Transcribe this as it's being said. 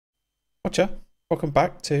Watcher, welcome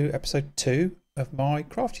back to episode 2 of my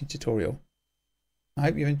crafting tutorial. I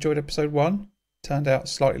hope you've enjoyed episode 1. Turned out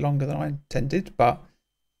slightly longer than I intended, but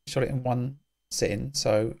I shot it in one sitting,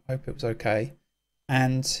 so I hope it was okay.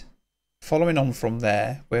 And following on from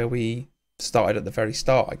there, where we started at the very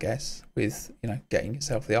start, I guess, with getting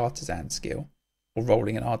yourself the artisan skill, or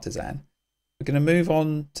rolling an artisan, we're going to move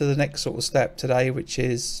on to the next sort of step today, which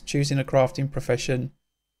is choosing a crafting profession,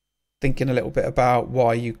 thinking a little bit about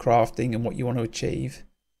why you're crafting and what you want to achieve,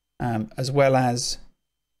 as well as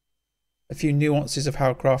a few nuances of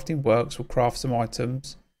how crafting works. We'll craft some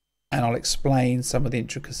items and I'll explain some of the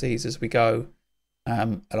intricacies as we go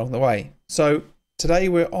along the way. So today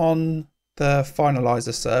we're on the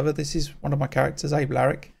Finalizer server. This is one of my characters, Abe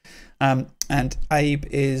Larrick, and Abe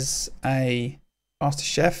is a master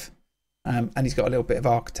chef, and he's got a little bit of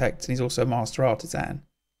architect, and he's also a master artisan.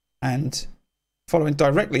 And following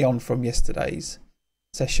directly on from yesterday's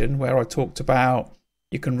session where I talked about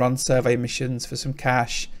you can run survey missions for some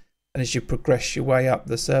cash, and as you progress your way up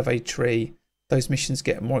the survey tree, those missions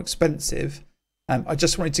get more expensive. I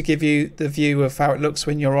just wanted to give you the view of how it looks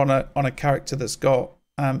when you're on a character that's got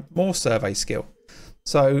more survey skill.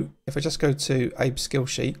 So if I just go to Abe's skill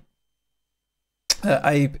sheet,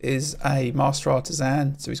 Abe is a master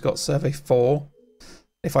artisan, so he's got survey 4.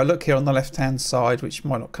 If I look here on the left hand side, which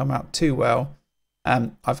might not come out too well,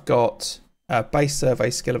 I've got a base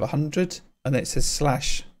survey skill of 100, and then it says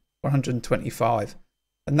slash 125,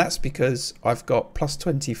 and that's because I've got plus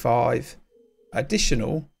 25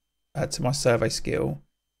 additional to my survey skill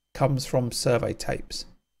comes from survey tapes.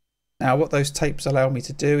 Now what those tapes allow me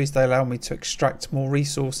to do is they allow me to extract more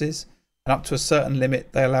resources, and up to a certain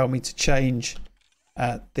limit they allow me to change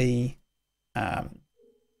the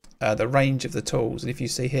range of the tools. And if you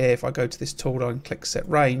see here, if I go to this tool and click set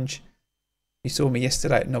range, you saw me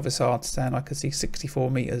yesterday at Novice Artisan, I could see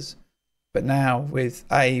 64 meters, but now with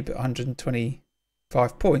Abe at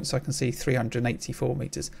 125 points, I can see 384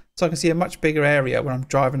 meters. So I can see a much bigger area when I'm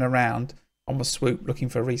driving around on my swoop looking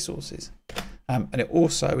for resources. And it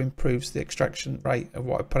also improves the extraction rate of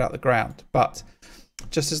what I put out the ground. But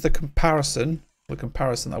just as the comparison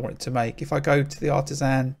that I wanted to make, if I go to the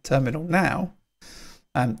artisan terminal now,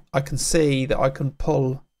 I can see that I can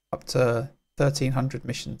pull up to 1,300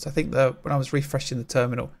 missions. I think that when I was refreshing the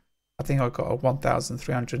terminal, I think I got a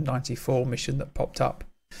 1,394 mission that popped up.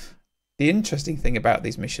 The interesting thing about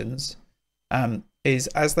these missions is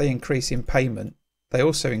as they increase in payment, they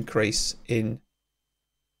also increase in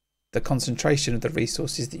the concentration of the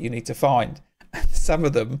resources that you need to find. And some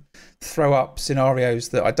of them throw up scenarios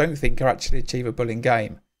that I don't think are actually achievable in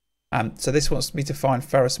game. So this wants me to find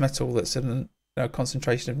ferrous metal that's in a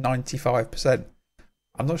concentration of 95%.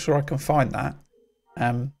 I'm not sure I can find that.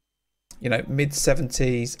 Mid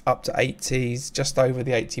 70s up to 80s, just over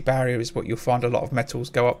the 80 barrier is what you'll find a lot of metals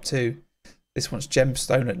go up to. This one's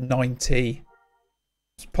gemstone at 90.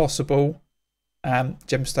 It's possible.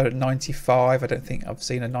 Gemstone at 95. I don't think I've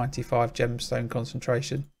seen a 95 gemstone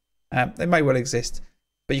concentration. They may well exist,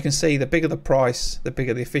 but you can see the bigger the price, the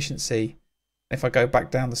bigger the efficiency. If I go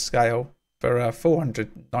back down the scale for a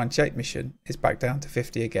 498 mission, it's back down to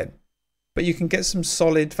 50 again. But you can get some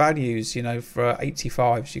solid values, for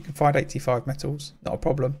 85s. You can find 85 metals, not a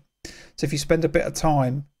problem. So if you spend a bit of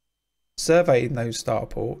time surveying those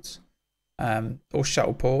starports, or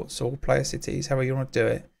shuttle ports, or player cities, however you want to do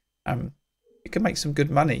it, you can make some good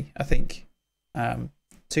money. I think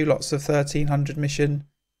 2 lots of 1,300 mission,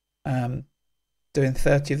 doing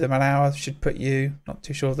 30 of them an hour should put you, not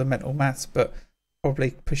too sure of the mental maths, but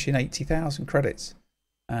probably pushing 80,000 credits.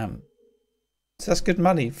 So that's good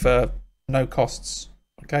money for no costs.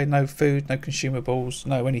 Okay, no food, no consumables,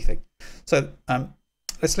 no anything. So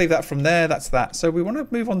let's leave that from there. That's that. So we want to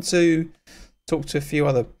move on to talk to a few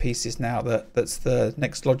other pieces now. That's the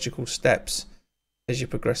next logical steps as you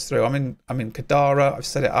progress through. I'm in Kadara. I've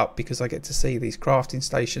set it up because I get to see these crafting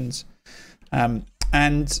stations.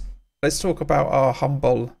 And let's talk about our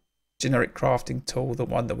humble generic crafting tool, the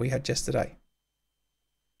one that we had yesterday.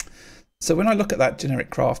 So when I look at that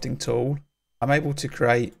generic crafting tool, I'm able to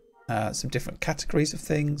create some different categories of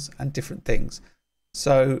things and different things.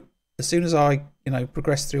 So as soon as I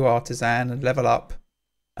progress through artisan and level up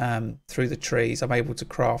through the trees, I'm able to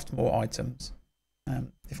craft more items.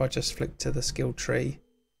 If I just flick to the skill tree,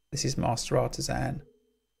 this is master artisan.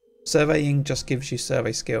 Surveying just gives you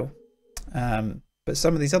survey skill, but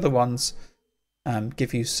some of these other ones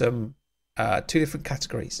give you some 2 different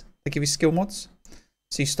categories. They give you skill mods,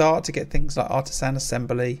 so you start to get things like artisan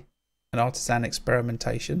assembly and artisan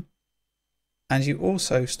experimentation. And you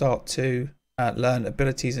also start to learn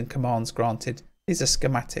abilities and commands granted. These are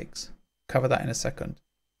schematics. Cover that in a second.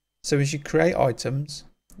 So as you create items,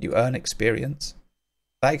 you earn experience.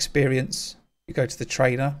 That experience, you go to the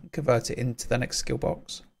trainer and convert it into the next skill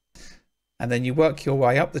box. And then you work your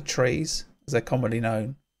way up the trees, as they're commonly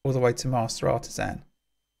known, all the way to Master Artisan.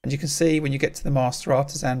 And you can see when you get to the Master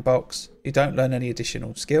Artisan box, you don't learn any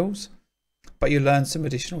additional skills, but you learn some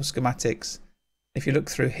additional schematics. If you look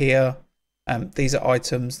through here, these are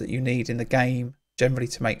items that you need in the game, generally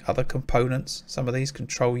to make other components. Some of these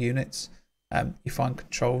control units. You find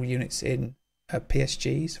control units in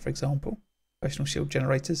PSGs, for example, professional shield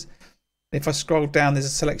generators. If I scroll down, there's a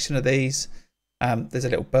selection of these. There's a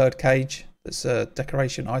little bird cage that's a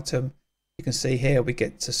decoration item. You can see here we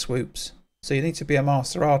get to swoops. So you need to be a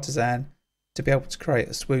Master Artisan to be able to create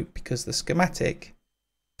a swoop, because the schematic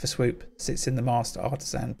for swoop sits in the Master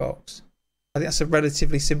Artisan box. I think that's a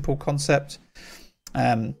relatively simple concept,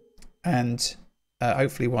 and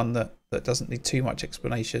hopefully one that doesn't need too much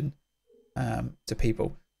explanation to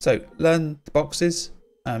people. So learn the boxes,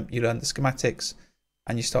 you learn the schematics,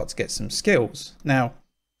 and you start to get some skills. Now,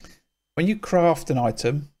 when you craft an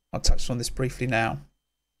item, I'll touch on this briefly now.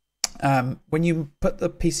 When you put the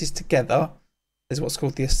pieces together, there's what's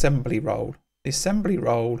called the assembly roll. The assembly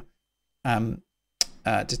roll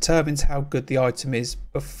determines how good the item is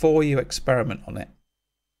before you experiment on it.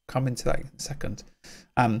 Come into that in a second.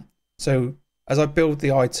 So as I build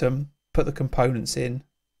the item, put the components in,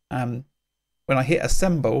 when I hit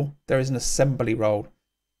assemble, there is an assembly roll.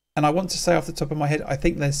 And I want to say off the top of my head, I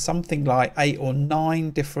think there's something like 8 or 9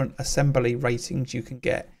 different assembly ratings you can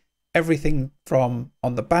get. Everything from,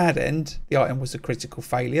 on the bad end, the item was a critical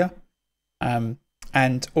failure,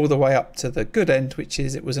 and all the way up to the good end, which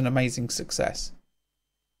is it was an amazing success.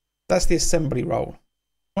 That's the assembly roll.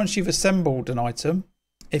 Once you've assembled an item,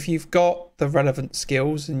 if you've got the relevant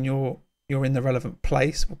skills and you're in the relevant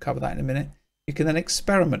place, we'll cover that in a minute, you can then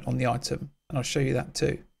experiment on the item, and I'll show you that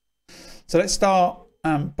too. So let's start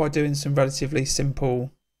by doing some relatively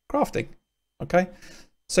simple crafting. Okay,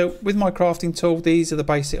 so with my crafting tool, these are the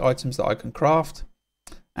basic items that I can craft.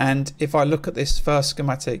 And if I look at this first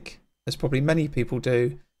schematic, as probably many people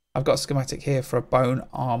do, I've got a schematic here for a bone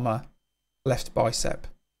armor left bicep.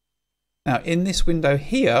 Now in this window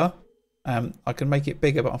here, I can make it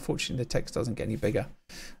bigger, but unfortunately the text doesn't get any bigger.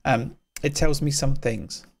 It tells me some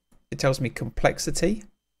things. It tells me complexity.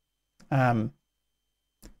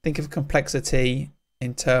 Think of complexity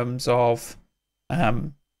in terms of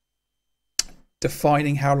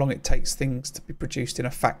defining how long it takes things to be produced in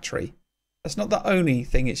a factory. That's not the only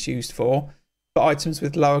thing it's used for, but items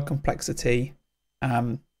with lower complexity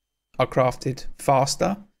are crafted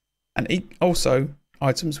faster, and also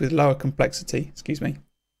items with lower complexity,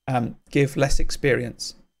 give less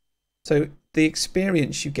experience. So the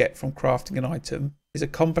experience you get from crafting an item is a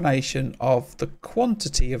combination of the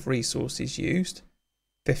quantity of resources used,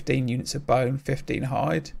 15 units of bone, 15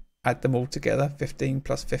 hide, add them all together, 15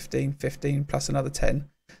 plus 15, 15 plus another 10.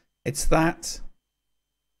 It's that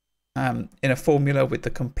in a formula with the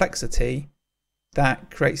complexity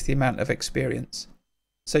that creates the amount of experience.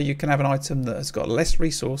 So you can have an item that has got less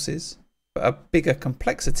resources, but a bigger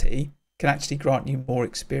complexity can actually grant you more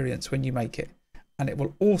experience when you make it. And it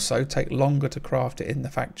will also take longer to craft it in the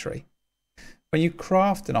factory. When you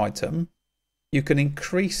craft an item, you can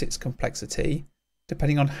increase its complexity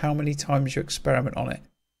depending on how many times you experiment on it.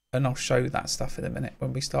 And I'll show that stuff in a minute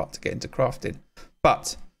when we start to get into crafting.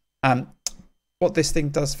 But what this thing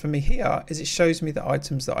does for me here is it shows me the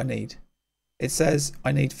items that I need. It says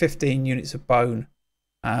I need 15 units of bone.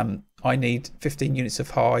 I need 15 units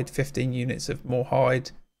of hide, 15 units of more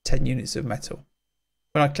hide, 10 units of metal.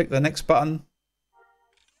 When I click the next button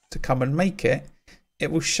to come and make it,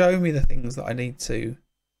 it will show me the things that I need to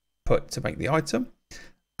put to make the item.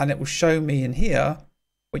 And it will show me in here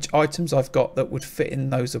which items I've got that would fit in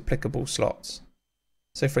those applicable slots.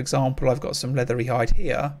 So for example, I've got some leathery hide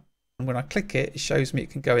here, and when I click it, it shows me it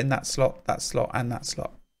can go in that slot, and that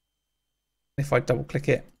slot. If I double click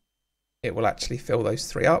it, it will actually fill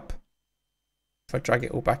those 3 up. If I drag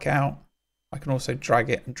it all back out, I can also drag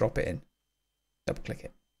it and drop it in. Double click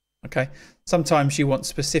it. Okay. Sometimes you want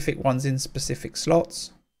specific ones in specific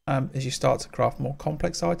slots as you start to craft more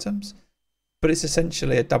complex items, but it's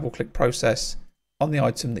essentially a double click process on the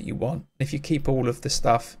item that you want. If you keep all of the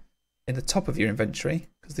stuff in the top of your inventory,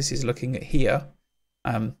 because this is looking at here,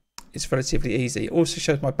 it's relatively easy. It also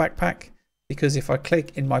shows my backpack, because if I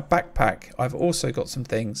click in my backpack, I've also got some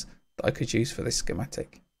things that I could use for this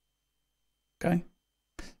schematic. Okay,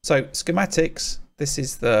 so schematics, this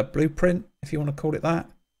is the blueprint, if you want to call it that,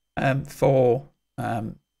 for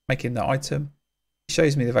making the item. It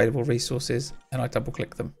shows me the available resources, and I double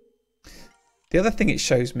click them. The other thing it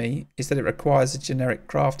shows me is that it requires a generic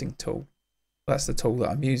crafting tool. That's the tool that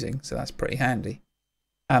I'm using, so that's pretty handy.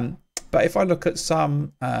 But if I look at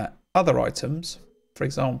some other items, for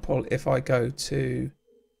example, if I go to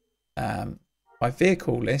my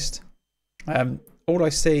vehicle list, all I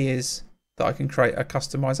see is that I can create a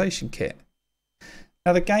customization kit.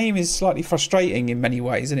 Now the game is slightly frustrating in many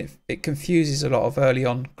ways, and it confuses a lot of early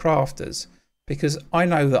on crafters, because I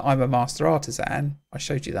know that I'm a master artisan, I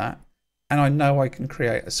showed you that, and I know I can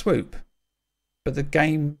create a swoop, but the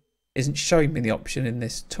game isn't showing me the option in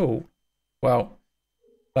this tool. Well,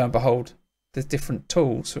 lo and behold, there's different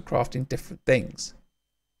tools for crafting different things.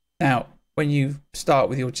 Now, when you start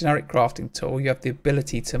with your generic crafting tool, you have the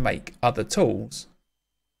ability to make other tools.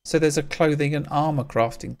 So there's a clothing and armor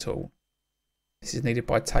crafting tool. This is needed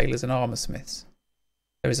by tailors and armor smiths.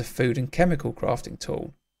 There is a food and chemical crafting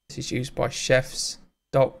tool. This is used by chefs,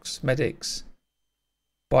 docs, medics,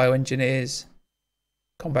 bioengineers,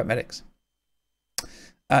 combat medics.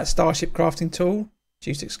 Starship crafting tool,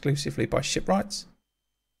 used exclusively by shipwrights.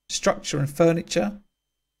 Structure and furniture.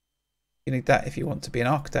 You need that if you want to be an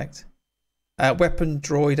architect. Weapon,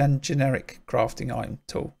 droid and generic crafting item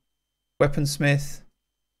tool. Weaponsmith,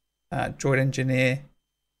 droid engineer,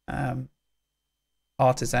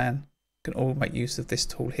 artisan can all make use of this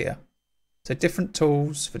tool here. So different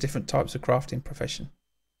tools for different types of crafting profession.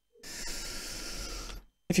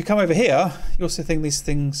 If you come over here, you also see these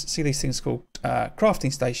things called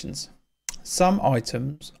crafting stations. Some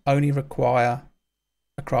items only require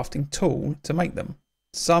a crafting tool to make them.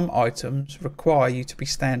 Some items require you to be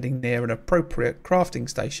standing near an appropriate crafting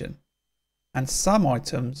station, and some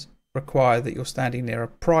items require that you're standing near a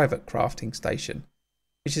private crafting station,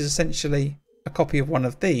 which is essentially a copy of one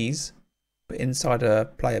of these, but inside a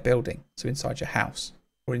player building, so inside your house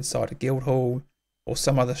or inside a guild hall or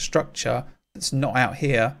some other structure that's not out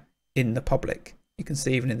here in the public. You can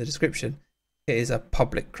see even in the description, it is a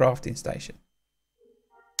public crafting station.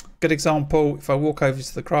 Good example, if I walk over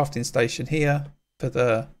to the crafting station here for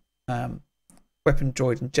the weapon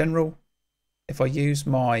droid in general, if I use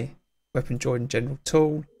my weapon droid in general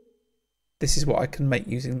tool, this is what I can make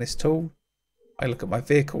using this tool. I look at my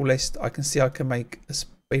vehicle list, I can see I can make a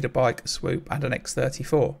speeder bike, a swoop and an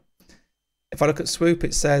X34. If I look at swoop,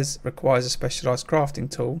 it says requires a specialised crafting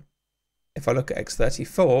tool. If I look at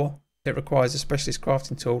X34, it requires a specialist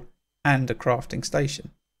crafting tool and a crafting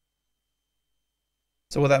station.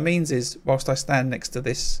 So what that means is, whilst I stand next to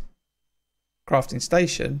this crafting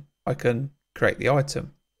station, I can create the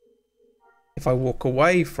item. If I walk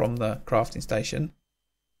away from the crafting station,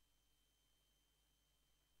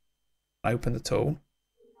 open the tool,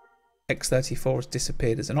 X34 has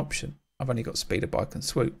disappeared as an option. I've only got speeder bike and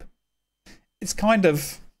swoop. It's kind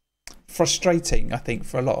of frustrating, I think,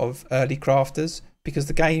 for a lot of early crafters, because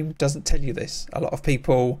the game doesn't tell you this. A lot of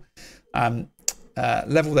people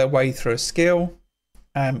level their way through a skill,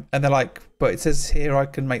 and they're like, but it says here I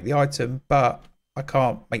can make the item, but I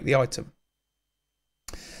can't make the item.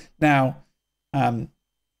 Now,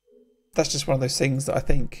 that's just one of those things that I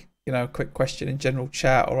think, you know, a quick question in general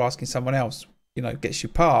chat or asking someone else, you know, gets you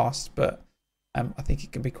past. But I think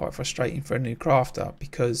it can be quite frustrating for a new crafter,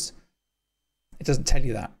 because it doesn't tell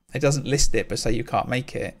you that. It doesn't list it, but say you can't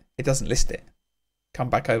make it. It doesn't list it. Come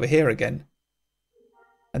back over here again,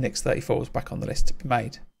 and the X34 is back on the list to be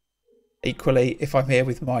made. Equally, if I'm here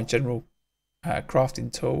with my general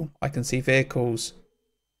crafting tool, I can see vehicles,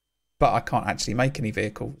 but I can't actually make any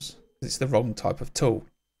vehicles because it's the wrong type of tool.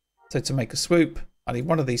 So to make a swoop, I need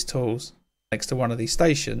one of these tools next to one of these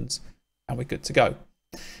stations, and we're good to go.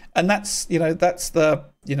 And that's, you know, that's the,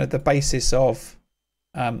 you know, the basis of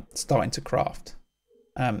starting to craft.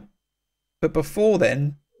 But before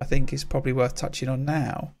then, I think is probably worth touching on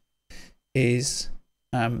now is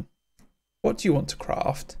what do you want to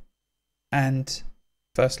craft? And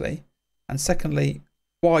firstly, and secondly,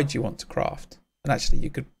 why do you want to craft? And actually,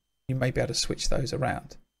 you may be able to switch those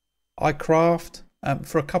around. I craft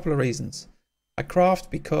for a couple of reasons. I craft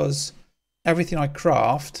because everything I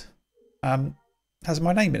craft has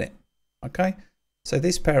my name in it. Okay, so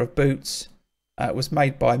this pair of boots was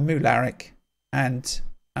made by Mularic, and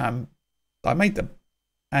I made them,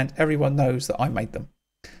 and everyone knows that I made them,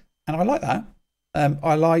 and I like that.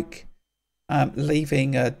 I like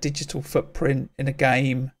leaving a digital footprint in a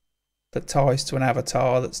game that ties to an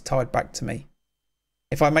avatar that's tied back to me.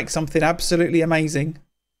 If I make something absolutely amazing,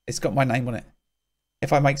 it's got my name on it.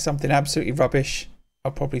 If I make something absolutely rubbish,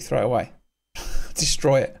 I'll probably throw it away,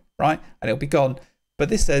 destroy it, right? And it'll be gone. But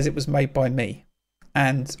this says it was made by me,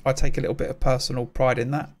 and I take a little bit of personal pride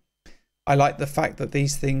in that. I like the fact that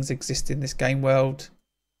these things exist in this game world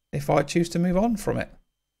if I choose to move on from it.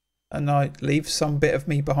 and I leave some bit of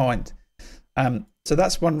me behind. So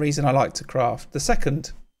that's one reason I like to craft. The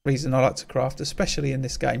second reason I like to craft, especially in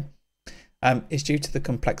this game, is due to the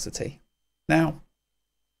complexity. Now,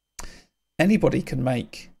 anybody can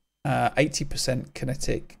make 80%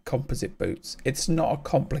 kinetic composite boots. It's not a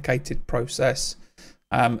complicated process.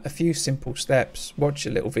 A few simple steps, watch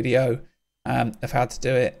a little video of how to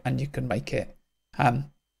do it, and you can make it.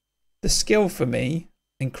 The skill for me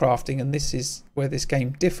in crafting, and this is where this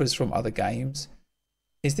game differs from other games,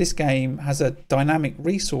 is this game has a dynamic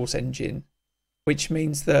resource engine, which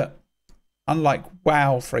means that unlike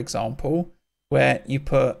WoW, for example, where you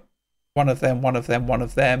put one of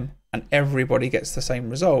them, and everybody gets the same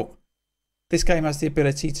result, this game has the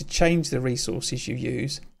ability to change the resources you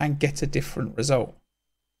use and get a different result.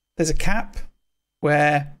 There's a cap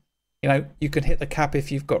where, you know, you can hit the cap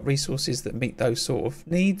if you've got resources that meet those sort of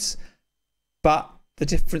needs, but the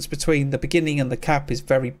difference between the beginning and the cap is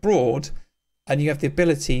very broad, and you have the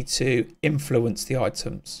ability to influence the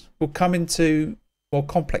items. We'll come into more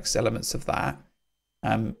complex elements of that,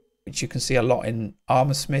 which you can see a lot in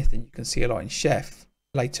Armorsmith and you can see a lot in Chef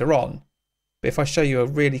later on. But if I show you a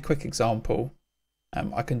really quick example,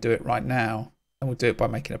 I can do it right now, and we'll do it by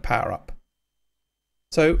making a power up.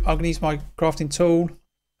 So I'm going to use my crafting tool.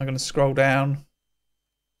 I'm going to scroll down,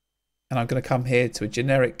 and I'm going to come here to a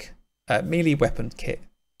generic melee weapon kit,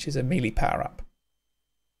 which is a melee power up.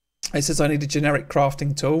 It says I need a generic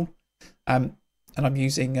crafting tool, and I'm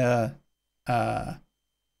using a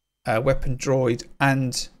weapon droid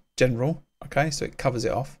and general. Okay, so it covers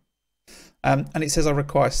it off. And it says I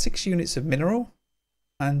require 6 units of mineral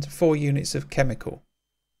and 4 units of chemical.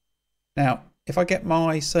 Now, if I get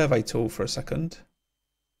my survey tool for a second,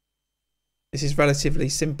 this is relatively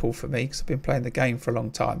simple for me because I've been playing the game for a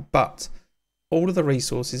long time, but all of the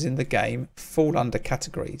resources in the game fall under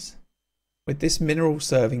categories. With this mineral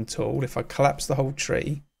serving tool, if I collapse the whole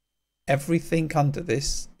tree, everything under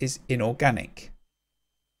this is inorganic.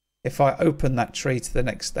 If I open that tree to the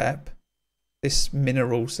next step, this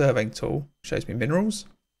mineral surveying tool shows me minerals,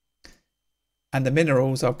 and the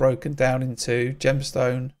minerals are broken down into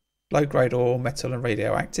gemstone, low-grade ore, metal and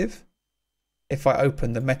radioactive. If I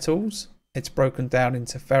open the metals, it's broken down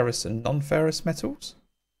into ferrous and non-ferrous metals.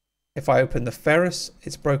 If I open the ferrous,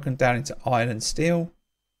 it's broken down into iron and steel.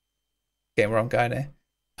 Getting where I'm going here.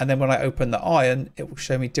 And then when I open the iron, it will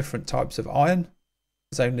show me different types of iron.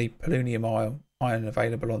 There's only polonium iron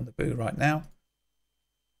available on the boo right now.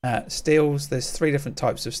 Steels, there's 3 different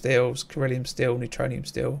types of steels: beryllium steel, neutronium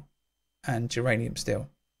steel, and germanium steel.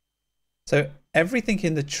 So everything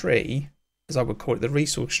in the tree, as I would call it, the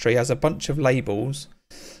resource tree, has a bunch of labels,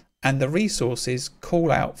 and the resources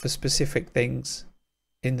call out for specific things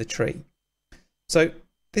in the tree. So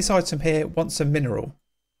this item here wants a mineral.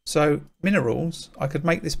 So minerals, I could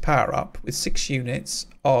make this power up with 6 units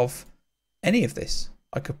of any of this.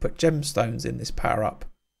 I could put gemstones in this power up.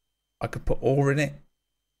 I could put ore in it,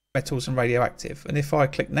 metals and radioactive. And if I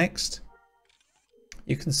click next,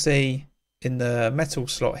 you can see in the metal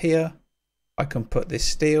slot here, I can put this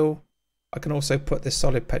steel. I can also put this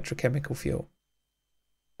solid petrochemical fuel.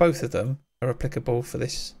 Both of them are applicable for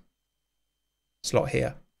this slot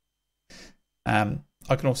here.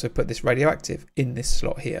 I can also put this radioactive in this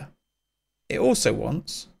slot here. It also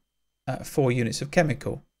wants 4 units of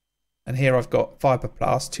chemical. And here I've got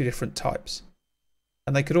fiberblast, 2 different types.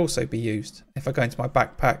 And they could also be used. If I go into my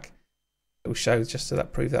backpack, it will show, just to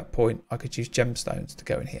prove that point, I could use gemstones to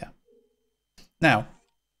go in here. Now,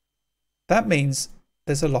 that means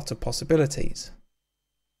there's a lot of possibilities.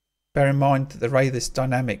 Bear in mind that the way this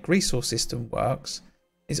dynamic resource system works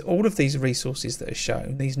is all of these resources that are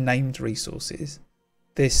shown, these named resources,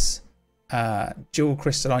 this dual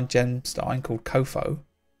crystalline gemstone called COFO,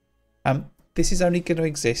 this is only going to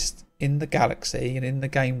exist in the galaxy and in the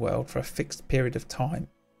game world for a fixed period of time.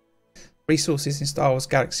 Resources in Star Wars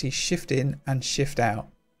Galaxies shift in and shift out.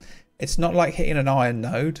 It's not like hitting an iron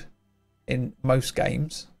node in most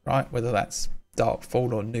games, right? Whether that's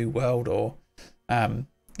Darkfall or New World, or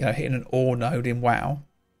hitting an ore node in WoW.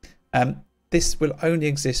 This will only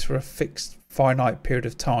exist for a fixed finite period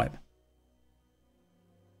of time.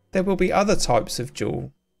 There will be other types of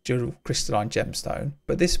dual crystalline gemstone,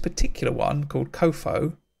 but this particular one called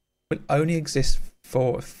COFO will only exist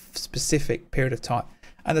for a specific period of time.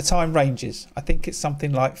 And the time ranges. I think it's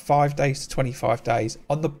something like 5 days to 25 days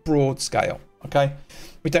on the broad scale. Okay,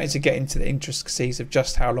 we don't need to get into the intricacies of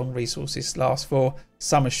just how long resources last for.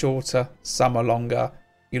 Some are shorter, some are longer.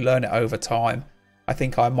 You learn it over time. I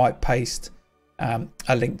think I might paste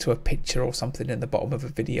a link to a picture or something in the bottom of a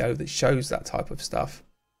video that shows that type of stuff.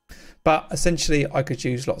 But essentially, I could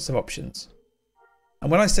use lots of options. And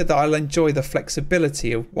when I said that I'll enjoy the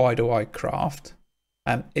flexibility of why do I craft,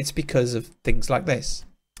 it's because of things like this.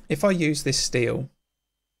 If I use this steel,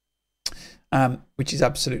 which is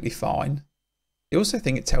absolutely fine, the also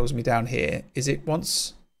thing it tells me down here is it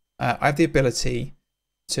wants, I have the ability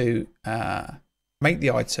to make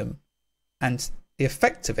the item, and the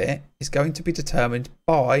effect of it is going to be determined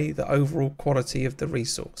by the overall quality of the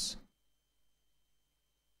resource.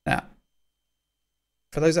 Now,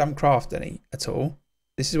 for those that haven't crafted any at all,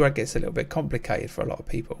 this is where it gets a little bit complicated for a lot of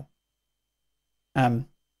people.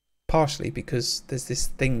 Partially because there's this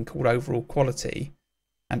thing called overall quality,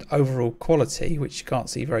 and overall quality, which you can't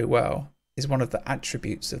see very well, is one of the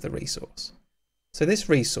attributes of the resource. So this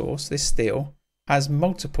resource, this steel, has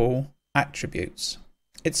multiple attributes.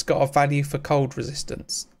 It's got a value for cold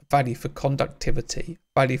resistance, a value for conductivity,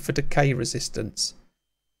 value for decay resistance,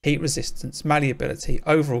 heat resistance, malleability,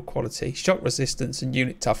 overall quality, shock resistance, and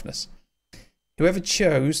unit toughness. Whoever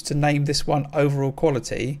chose to name this one overall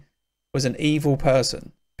quality was an evil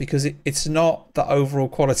person, because it's not the overall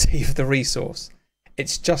quality of the resource.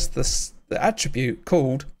 It's just the attribute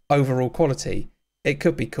called overall quality. It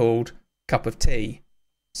could be called cup of tea.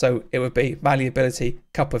 So it would be malleability,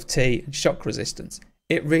 cup of tea, and shock resistance.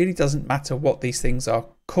 It really doesn't matter what these things are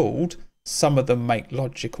called. Some of them make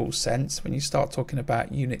logical sense when you start talking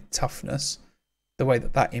about unit toughness, the way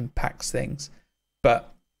that that impacts things.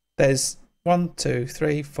 But there's 1, 2,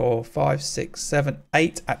 3, 4, 5, 6, 7,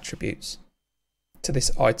 8 attributes to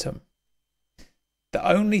this item. The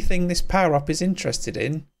only thing this power-up is interested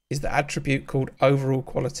in is the attribute called overall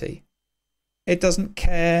quality. It doesn't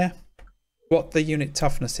care what the unit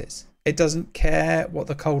toughness is. It doesn't care what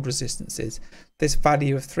the cold resistance is. This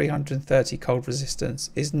value of 330 cold resistance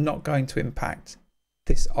is not going to impact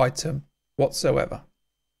this item whatsoever.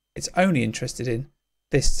 It's only interested in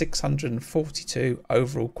this 642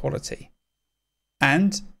 overall quality.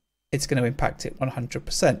 And it's going to impact it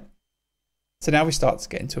 100%. So now we start to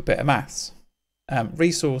get into a bit of maths.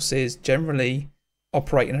 Resources generally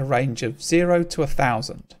operate in a range of 0 to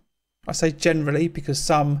 1,000. I say generally because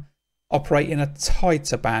some operate in a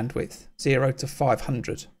tighter bandwidth, 0 to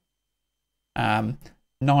 500,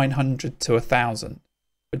 900 to 1,000.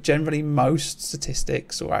 But generally most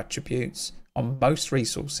statistics or attributes on most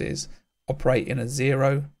resources operate in a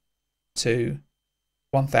 0 to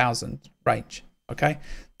 1,000 range. Okay,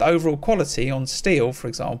 the overall quality on steel, for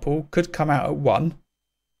example, could come out at 1.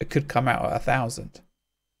 It could come out at 1,000.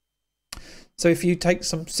 So if you take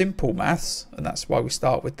some simple maths, and that's why we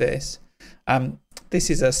start with this, this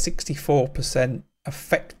is a 64%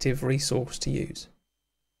 effective resource to use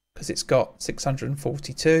because it's got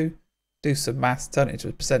 642. Do some maths, turn it into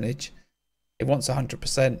a percentage. It wants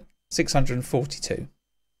 100%, 642.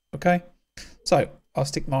 Okay, so I'll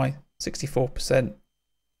stick my 64%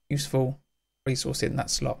 useful resource in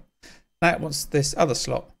that slot. Now it wants this other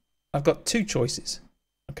slot. I've got two choices.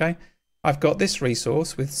 Okay, I've got this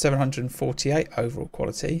resource with 748 overall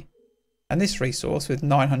quality and this resource with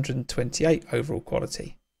 928 overall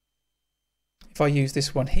quality. If I use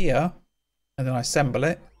this one here and then I assemble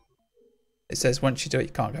it, it says once you do it you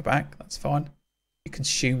can't go back. That's fine. You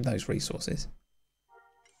consume those resources.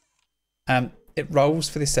 It rolls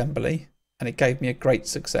for the assembly and it gave me a great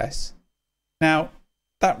success. Now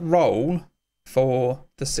that roll for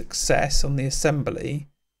the success on the assembly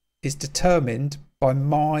is determined by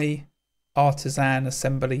my artisan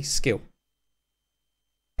assembly skill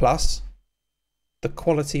plus the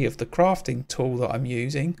quality of the crafting tool that I'm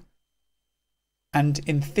using, and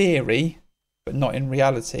in theory but not in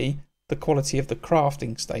reality, the quality of the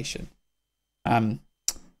crafting station. The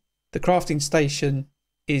crafting station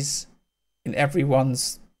is in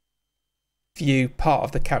everyone's view part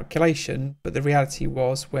of the calculation, but the reality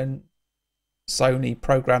was when Sony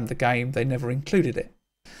programmed the game they never included it.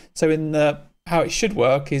 So in the how it should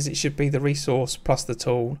work is it should be the resource plus the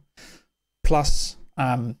tool plus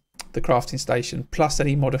the crafting station plus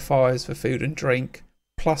any modifiers for food and drink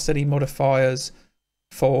plus any modifiers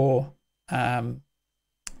for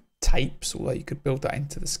tapes, although you could build that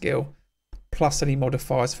into the skill, plus any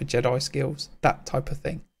modifiers for Jedi skills, that type of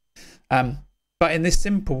thing. But in this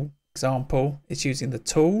simple example, it's using the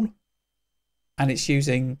tool and it's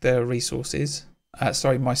using the resources,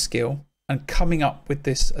 my skill, and coming up with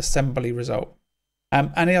this assembly result.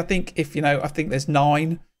 And I think I think there's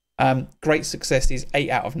 9. Great success is 8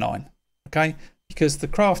 out of 9. Okay, because the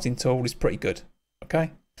crafting tool is pretty good.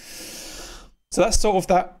 Okay, so that's sort of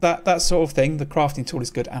that sort of thing. The crafting tool is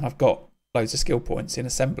good, and I've got loads of skill points in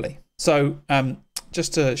assembly. So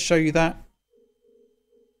just to show you that,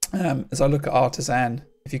 as I look at artisan,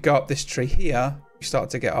 if you go up this tree here, you start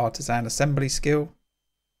to get artisan assembly skill.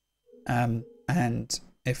 And And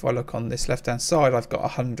if I look on this left hand side, I've got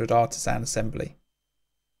 100 artisan assembly.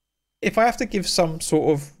 If I have to give some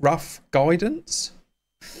sort of rough guidance,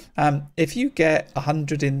 if you get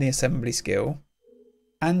 100 in the assembly skill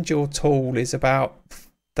and your tool is about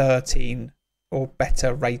 13 or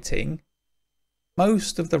better rating,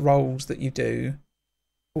 most of the rolls that you do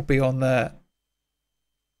will be on the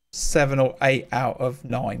 7 or 8 out of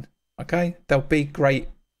 9. Okay, they'll be great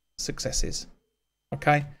successes.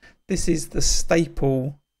 Okay, this is the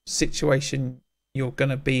staple situation you're going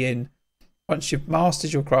to be in once you've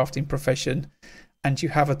mastered your crafting profession and you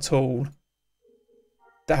have a tool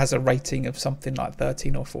that has a rating of something like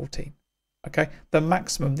 13 or 14. Okay, the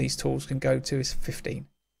maximum these tools can go to is 15.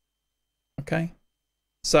 Okay,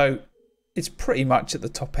 so it's pretty much at the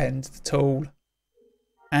top end of the tool,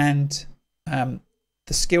 and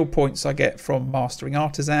the skill points I get from mastering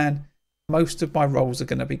artisan, most of my rolls are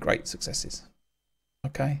going to be great successes.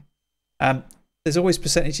 Okay, there's always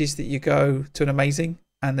percentages that you go to an amazing,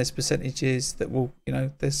 and there's percentages that will, you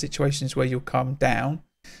know, there's situations where you'll come down,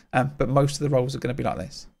 but most of the rolls are going to be like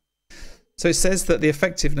this. So it says that the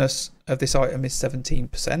effectiveness of this item is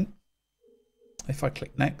 17%. If I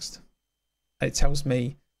click next, it tells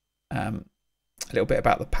me a little bit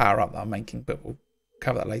about the power up that I'm making, but we'll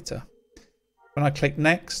cover that later. When I click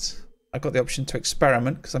next, I've got the option to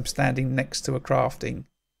experiment because I'm standing next to a crafting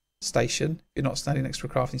station. If you're not standing next to a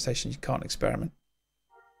crafting station, you can't experiment.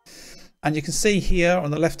 And you can see here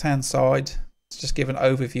on the left hand side, it's just give an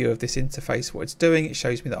overview of this interface, what it's doing. It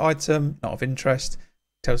shows me the item, not of interest.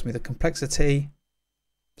 It tells me the complexity.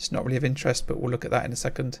 It's not really of interest, but we'll look at that in a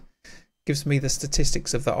second. It gives me the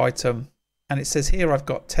statistics of the item. And it says here I've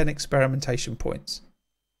got 10 experimentation points.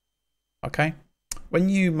 Okay. When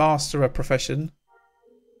you master a profession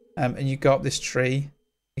and you go up this tree,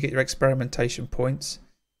 you get your experimentation points.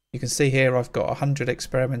 You can see here I've got 100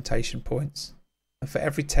 experimentation points. And for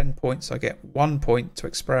every 10 points, I get 1 point to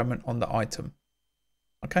experiment on the item.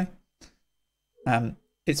 Okay.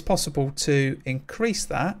 It's possible to increase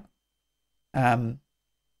that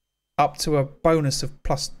up to a bonus of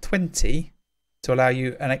plus 20 to allow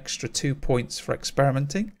you an extra 2 points for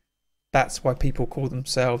experimenting. That's why people call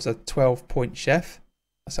themselves a 12-point chef.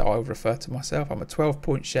 That's how I would refer to myself. I'm a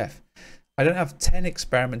 12-point chef. I don't have 10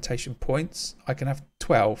 experimentation points. I can have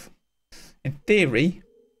 12. In theory,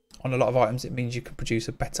 on a lot of items, it means you can produce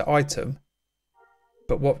a better item.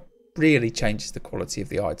 But what really changes the quality of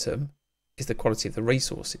the item is the quality of the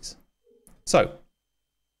resources. So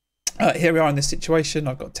here we are in this situation.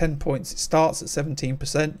 I've got 10 points. It starts at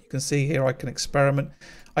 17%. You can see here I can experiment.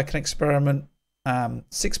 I can experiment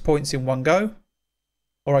 6 points in one go,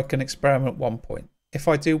 or I can experiment 1 point. If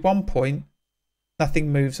I do 1 point,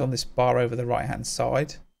 nothing moves on this bar over the right hand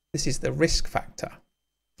side. This is the risk factor.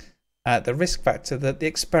 The risk factor that the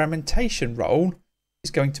experimentation roll is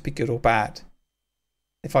going to be good or bad.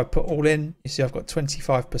 If I put all in, you see I've got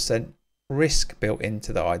 25% risk built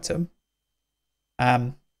into the item.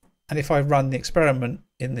 And if I run the experiment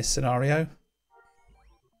in this scenario,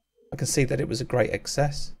 I can see that it was a great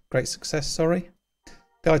success. The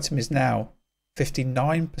item is now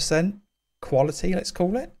 59% quality, let's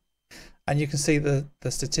call it. And you can see the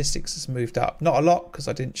statistics has moved up. Not a lot because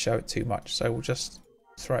I didn't show it too much. So we'll just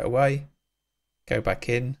throw it away, go back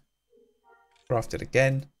in, craft it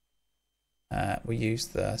again. We use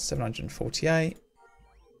the 748,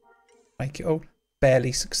 make it all,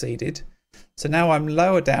 barely succeeded. So now I'm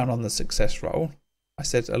lower down on the success roll. I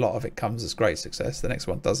said a lot of it comes as great success, the next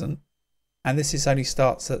one doesn't. And this is only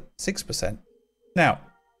starts at 6%. Now,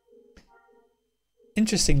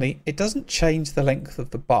 interestingly, it doesn't change the length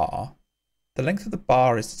of the bar. The length of the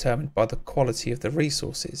bar is determined by the quality of the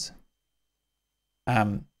resources.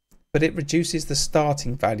 But it reduces the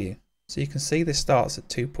starting value. So you can see this starts at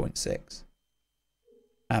 2.6.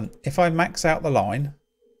 If I max out the line,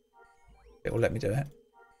 it will let me do it.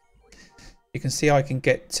 You can see I can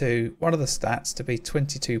get to one of the stats to be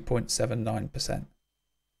 22.79%.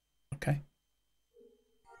 Okay.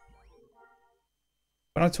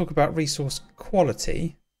 When I talk about resource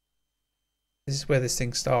quality, this is where this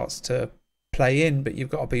thing starts to play in, but you've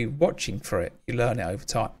got to be watching for it. You learn it over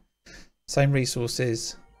time. Same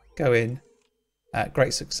resources, go in,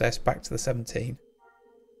 great success, back to the 17.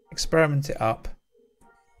 Experiment it up.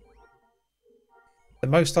 The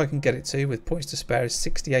most I can get it to with points to spare is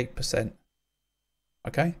 68%.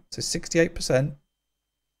 Okay, so 68%,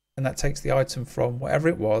 and that takes the item from whatever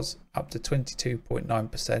it was up to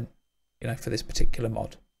 22.9%, you know, for this particular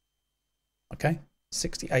mod. Okay,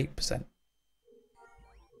 68%.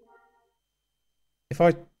 If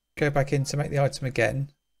I go back in to make the item again,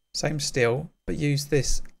 same steel, but use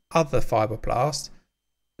this other fiberblast,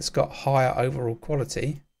 that's got higher overall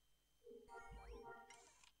quality.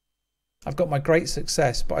 I've got my great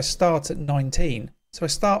success, but I start at 19. So I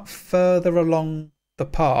start further along the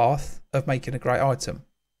path of making a great item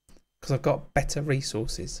because I've got better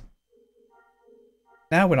resources.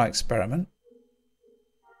 Now when I experiment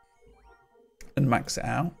and max it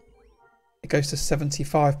out, it goes to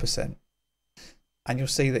 75%. And you'll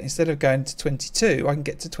see that instead of going to 22, I can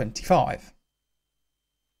get to 25.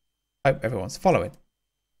 Hope everyone's following.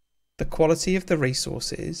 The quality of the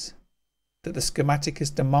resources that the schematic is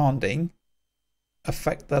demanding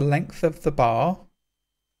affect the length of the bar.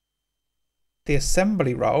 The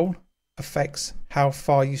assembly roll affects how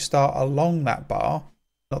far you start along that bar,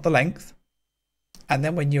 not the length. And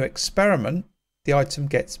then when you experiment, the item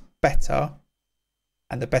gets better,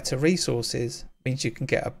 and the better resources means you can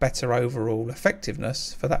get a better overall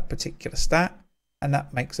effectiveness for that particular stat, and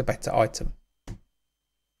that makes a better item.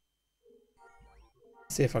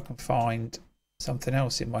 See if I can find something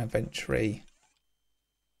else in my inventory.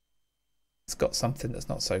 It's got something that's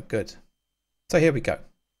not so good. So here we go.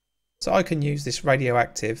 So I can use this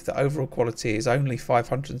radioactive. The overall quality is only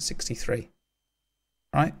 563.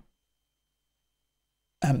 Right?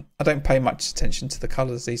 I don't pay much attention to the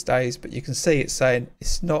colours these days, but you can see it's saying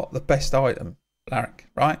it's not the best item, Larrick,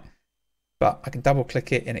 right? But I can double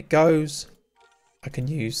click it and it goes. I can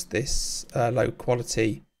use this low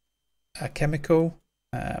quality chemical.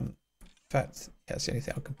 In fact, that's the only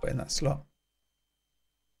thing I can put in that slot.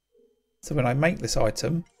 So when I make this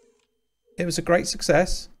item, it was a great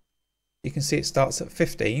success. You can see it starts at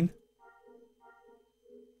 15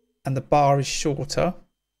 and the bar is shorter.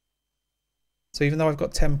 So even though I've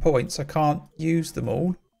got 10 points, I can't use them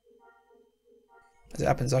all. As it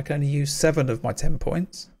happens, I can only use 7 of my 10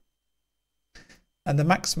 points. And the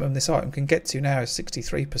maximum this item can get to now is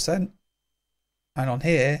 63%. And on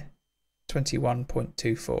here,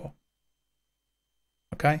 21.24.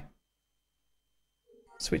 Okay.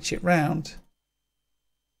 Switch it round.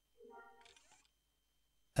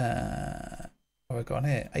 What have I got on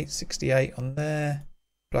here? 868 on there,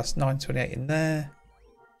 plus 928 in there.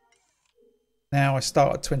 Now I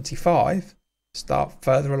start at 25, start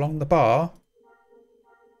further along the bar.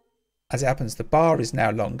 As it happens, the bar is now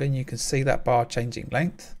longer and you can see that bar changing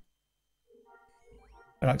length.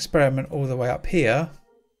 And I experiment all the way up here,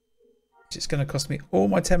 which is going to cost me all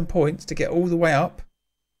my 10 points to get all the way up.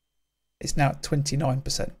 It's now at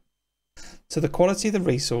 29%. So the quality of the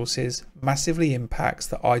resources massively impacts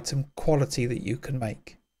the item quality that you can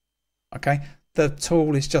make. Okay. The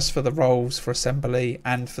tool is just for the rolls for assembly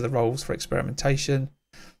and for the rolls for experimentation,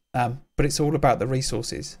 but it's all about the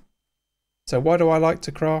resources. So why do I like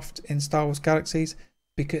to craft in Star Wars Galaxies?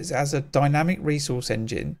 Because it has a dynamic resource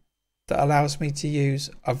engine that allows me to use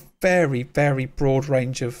a very, very broad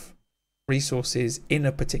range of resources in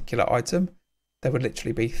a particular item. There would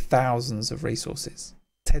literally be thousands of resources,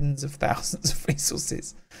 tens of thousands of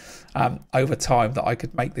resources over time that I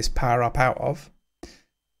could make this power up out of.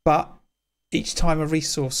 But each time a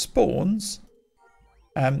resource spawns,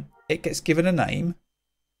 it gets given a name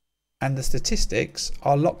and the statistics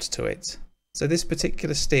are locked to it. So this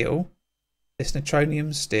particular steel, this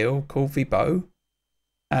neutronium steel called Vibo,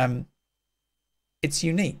 it's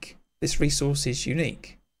unique. This resource is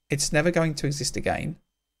unique. It's never going to exist again.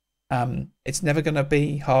 It's never going to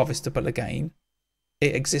be harvestable again.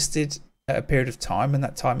 It existed at a period of time and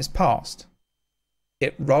that time is past.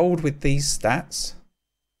 It rolled with these stats.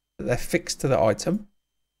 They're fixed to the item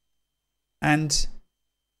and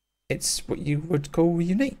it's what you would call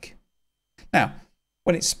unique. Now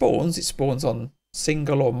when it spawns on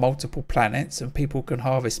single or multiple planets and people can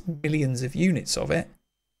harvest millions of units of it,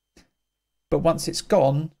 but once it's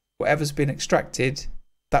gone, whatever's been extracted,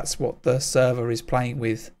 that's what the server is playing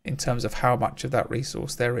with in terms of how much of that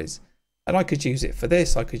resource there is. And I could use it for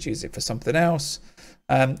this, I could use it for something else.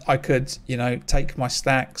 I could, you know, take my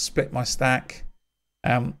stack, split my stack,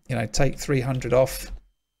 you know, take 300 off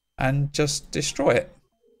and just destroy it.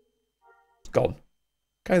 It's gone.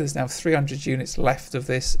 Okay, there's now 300 units left of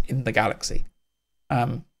this in the galaxy.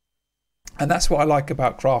 And that's what I like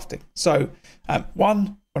about crafting. So,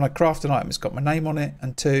 one, when I craft an item, it's got my name on it.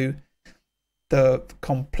 And two, the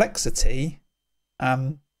complexity,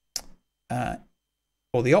 or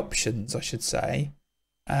the options, I should say,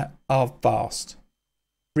 are vast.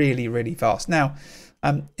 Really, really vast. Now,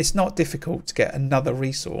 it's not difficult to get another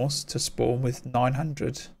resource to spawn with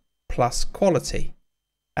 900 plus quality.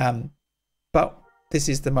 But this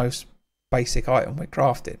is the most basic item we're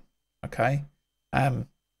crafting. Okay.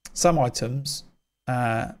 Some items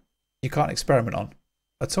you can't experiment on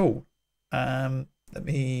at all. Let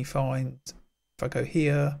me find, if I go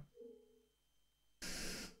here,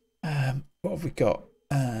 What have we got?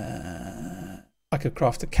 I could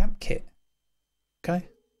craft a camp kit. Okay,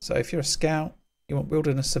 so if you're a scout, you want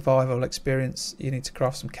wilderness survival experience, you need to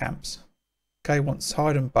craft some camps. Okay, wants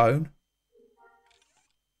hide and bone.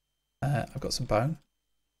 I've got some bone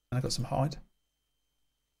and I've got some hide.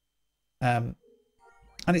 And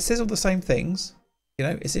it says all the same things. You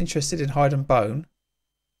know, it's interested in hide and bone,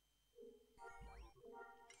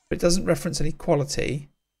 but it doesn't reference any quality,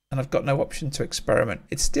 and I've got no option to experiment.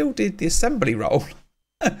 It still did the assembly role,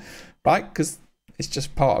 right? Because it's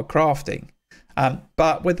just part of crafting.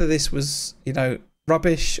 But whether this was, you know,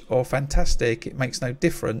 rubbish or fantastic, it makes no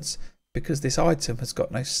difference because this item has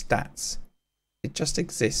got no stats. It just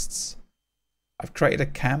exists. I've created a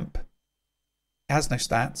camp. It has no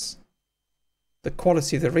stats. The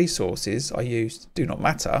quality of the resources I used do not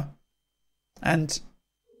matter. And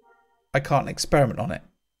I can't experiment on it.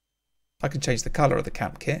 I can change the colour of the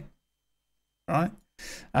camp kit. Right?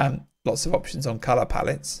 Lots of options on colour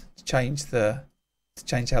palettes to change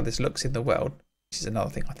how this looks in the world, which is another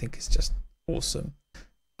thing I think is just awesome.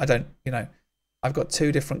 I don't, you know, I've got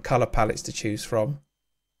 2 different colour palettes to choose from.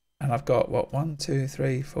 And I've got, what, 1, 2,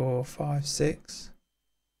 3, 4, 5, 6.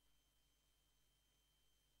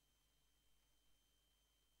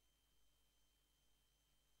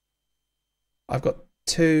 I've got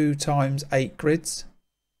 2 times 8 grids.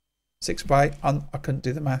 6 by 8. I couldn't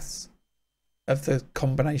do the maths of the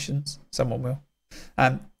combinations. Someone will.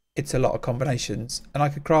 It's a lot of combinations. And I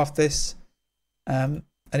could craft this and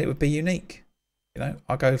it would be unique. You know,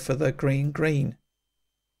 I'll go for the green.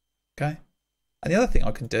 Okay. And the other thing I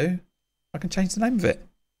can do, I can change the name of it.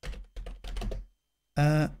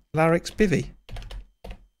 Larry's Bivvy.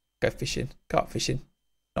 Go fishing, carp fishing.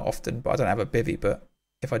 Not often, but I don't have a bivvy. But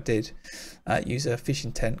if I did use a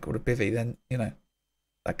fishing tent called a bivvy, then, you know,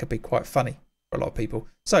 that could be quite funny for a lot of people.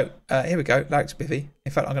 So here we go, Larry's Bivvy.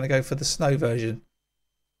 In fact, I'm going to go for the snow version.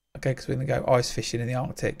 Okay, because we're going to go ice fishing in the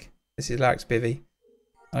Arctic. This is Larry's Bivvy.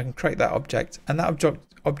 I can create that object, and that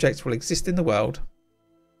object will exist in the world.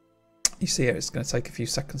 You see here, it's going to take a few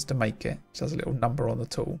seconds to make it. It has a little number on the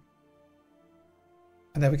tool.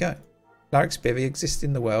 And there we go. Larry's Bivvy exists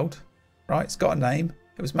in the world. Right, it's got a name.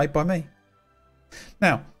 It was made by me.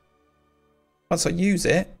 Now, once I use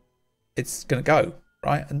it, it's going to go,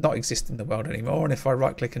 right, and not exist in the world anymore. And if I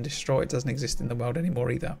right click and destroy it, it doesn't exist in the world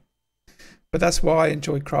anymore either. But that's why I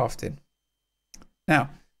enjoy crafting.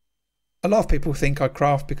 Now, a lot of people think I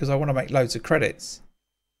craft because I want to make loads of credits.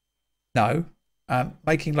 No,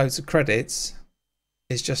 making loads of credits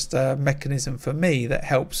is just a mechanism for me that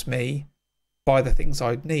helps me buy the things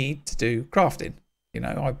I need to do crafting. You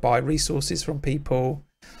know, I buy resources from people.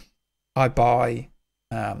 I buy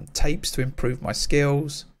tapes to improve my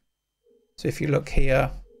skills. So if you look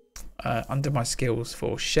here under my skills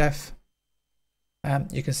for chef,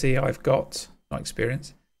 you can see I've got, not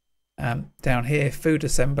experience, down here food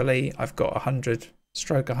assembly, I've got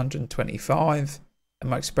 100/125, and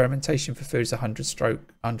my experimentation for food is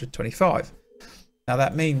 100/125. Now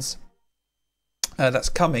that means that's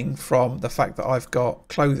coming from the fact that I've got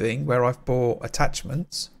clothing where I've bought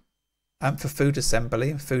attachments, and for food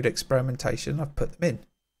assembly and food experimentation I've put them in.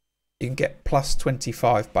 You can get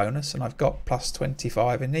 +25 bonus, and I've got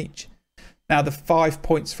 +25 in each. Now the 5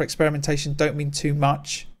 points for experimentation don't mean too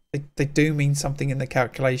much. They do mean something in the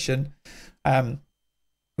calculation.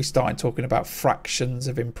 We started talking about fractions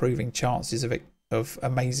of improving chances of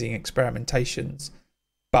amazing experimentations,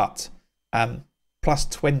 but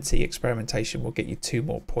 +20 experimentation will get you 2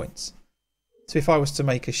 more points. So if I was to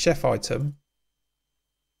make a chef item,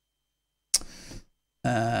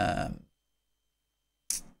 what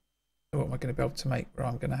am I going to be able to make where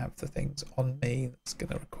I'm going to have the things on me that's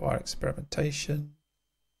going to require experimentation?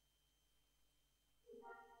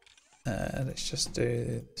 Let's just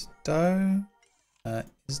do this dough.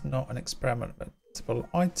 Is not an experimentable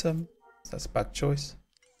item, so that's a bad choice.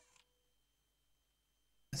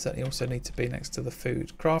 It certainly also need to be next to the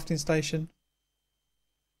food crafting station.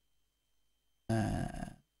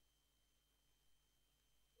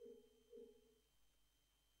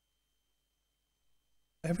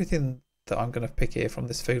 Everything that I'm going to pick here from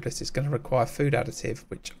this food list is going to require food additive,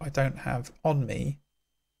 which I don't have on me.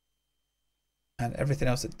 And everything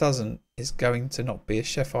else that doesn't is going to not be a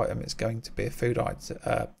chef item, it's going to be a food item,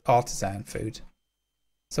 artisan food.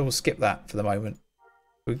 So we'll skip that for the moment.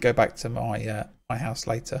 We'll go back to my my house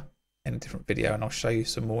later in a different video, and I'll show you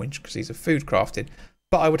some more intricacies of food crafting.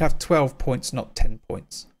 But I would have 12 points, not 10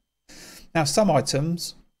 points. Now some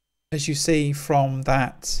items, as you see from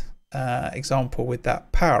that example with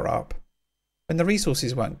that power up, when the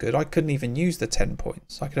resources weren't good, I couldn't even use the 10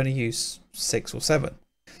 points. I could only use 6 or 7.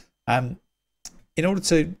 In order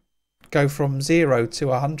to go from 0 to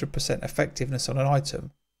 100% effectiveness on an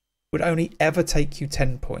item would only ever take you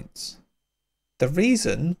 10 points. The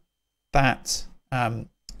reason that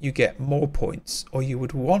you get more points, or you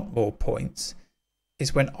would want more points,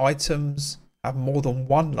 is when items have more than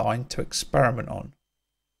one line to experiment on.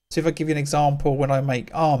 So if I give you an example, when I make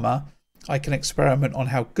armor, I can experiment on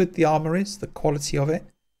how good the armor is, the quality of it.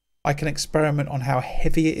 I can experiment on how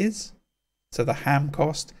heavy it is, so the ham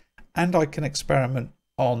cost, and I can experiment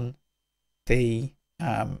on the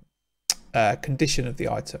condition of the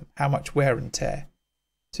item, how much wear and tear.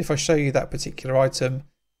 So if I show you that particular item,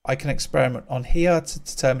 I can experiment on here to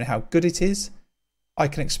determine how good it is. I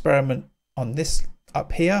can experiment on this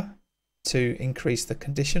up here to increase the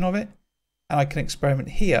condition of it, and I can experiment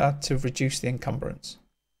here to reduce the encumbrance.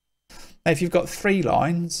 Now, if you've got 3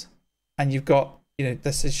 lines and you've got,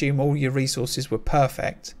 let's assume all your resources were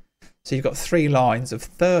perfect. So you've got 3 lines of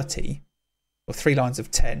 30 or 3 lines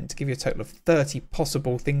of 10 to give you a total of 30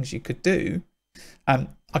 possible things you could do. I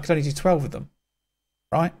could only do 12 of them,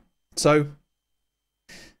 right? So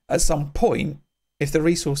at some point, if the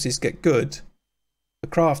resources get good, the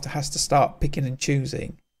crafter has to start picking and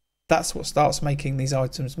choosing. That's what starts making these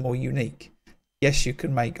items more unique. Yes, you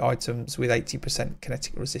can make items with 80%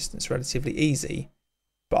 kinetic resistance relatively easy,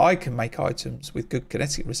 but I can make items with good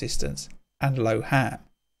kinetic resistance and low ham.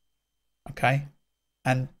 Okay,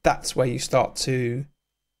 and that's where you start to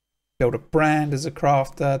build a brand as a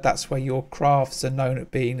crafter. That's where your crafts are known at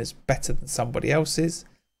being as better than somebody else's,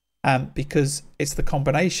 because it's the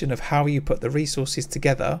combination of how you put the resources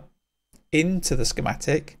together into the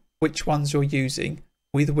schematic, which ones you're using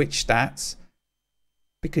with which stats,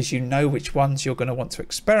 because you know which ones you're going to want to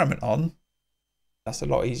experiment on. That's a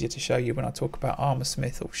lot easier to show you when I talk about armor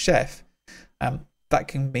smith or chef. That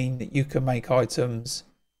can mean that you can make items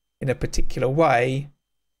in a particular way,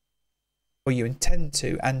 or you intend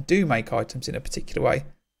to and do make items in a particular way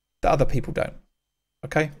that other people don't.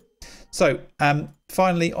 Okay, so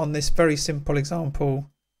finally, on this very simple example,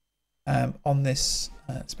 on this,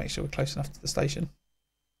 let's make sure we're close enough to the station.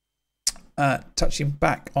 Touching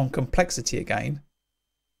back on complexity again,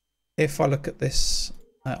 if I look at this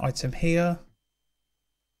item here,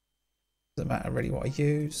 doesn't matter really what I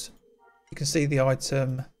use, you can see the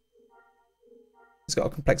item has got a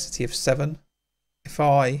complexity of 7. If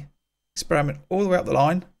I experiment all the way up the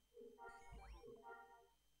line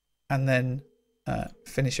and then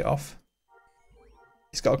finish it off,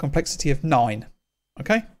 it's got a complexity of 9.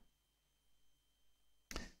 Okay,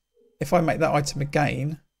 if I make that item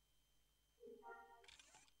again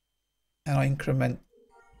and I increment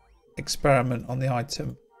experiment on the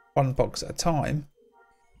item 1 box at a time,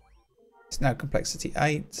 it's now complexity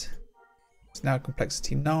 8, it's now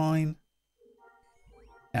complexity 9,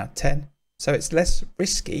 now 10. So it's less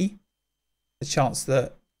risky, the chance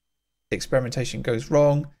that the experimentation goes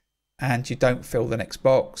wrong and you don't fill the next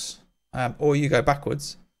box, or you go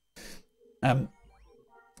backwards.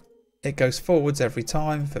 It goes forwards every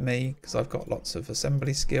time for me because I've got lots of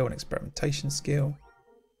assembly skill and experimentation skill.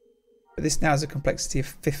 But this now has a complexity of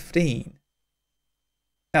 15.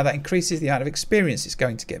 Now that increases the amount of experience it's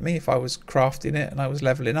going to get me if I was crafting it and I was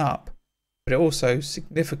leveling up. But it also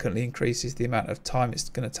significantly increases the amount of time it's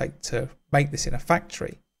going to take to make this in a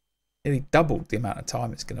factory. Nearly doubled the amount of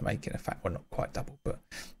time it's going to make in a factory. Well, not quite double, but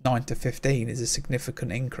 9 to 15 is a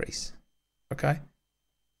significant increase. Okay?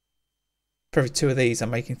 For every 2 of these, I'm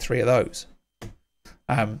making 3 of those.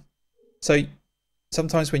 So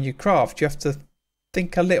sometimes when you craft, you have to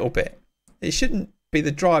think a little bit. It shouldn't be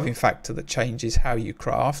the driving factor that changes how you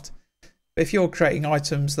craft. But if you're creating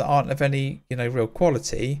items that aren't of any, real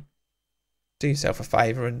quality, do yourself a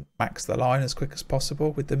favour and max the line as quick as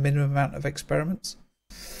possible with the minimum amount of experiments.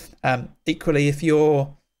 Equally, if you've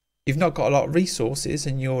not got a lot of resources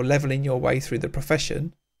and you're leveling your way through the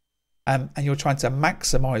profession, and you're trying to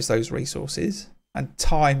maximise those resources and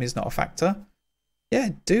time is not a factor, yeah,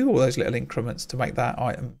 do all those little increments to make that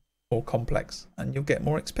item more complex and you'll get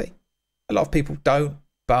more XP. A lot of people don't,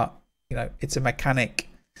 but it's a mechanic,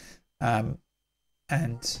 and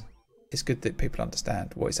it's good that people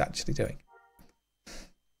understand what it's actually doing.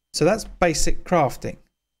 So that's basic crafting.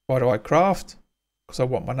 Why do I craft? Because I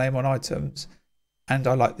want my name on items and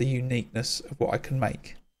I like the uniqueness of what I can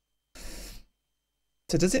make.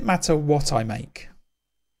 So does it matter what I make?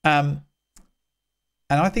 And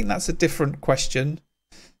I think that's a different question.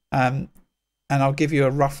 And I'll give you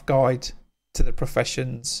a rough guide to the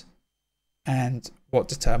professions and what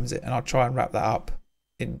determines it. And I'll try and wrap that up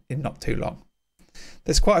in not too long.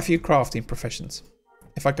 There's quite a few crafting professions.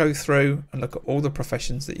 If I go through and look at all the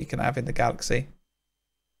professions that you can have in the galaxy,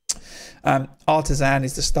 Artisan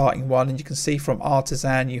is the starting one, and you can see from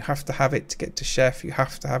Artisan you have to have it to get to Chef, you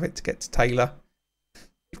have to have it to get to Tailor.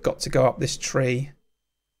 You've got to go up this tree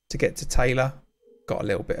to get to Tailor. Got a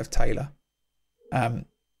little bit of Tailor. So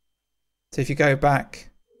if you go back,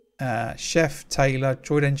 Chef, Tailor,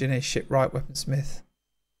 Droid Engineer, Shipwright, Weaponsmith,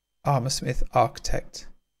 Armorsmith, Architect.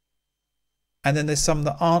 And then there's some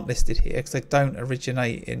that aren't listed here because they don't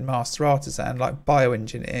originate in Master Artisan, like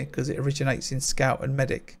Bioengineer, because it originates in Scout and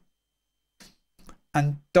Medic.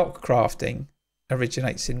 And Dock Crafting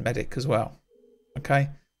originates in Medic as well. Okay,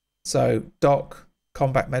 so Dock,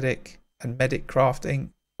 Combat Medic, and Medic Crafting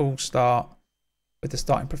all start with the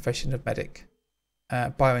starting profession of Medic.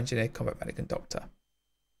 Bioengineer, Combat Medic, and Doctor.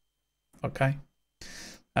 Okay,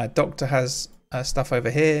 Doctor has stuff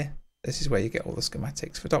over here. This is where you get all the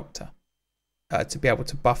schematics for Doctor. To be able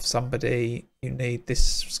to buff somebody, you need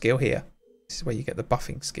this skill here. This is where you get the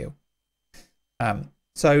buffing skill.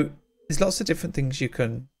 So there's lots of different things you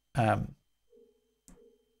can that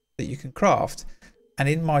you can craft. And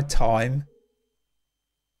in my time,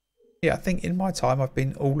 I think in my time I've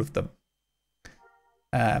been all of them.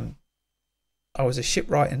 I was a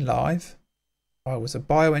shipwright in Live. I was a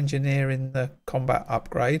bioengineer in the combat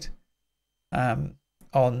upgrade.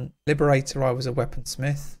 On Liberator I was a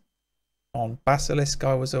weaponsmith. On Basilisk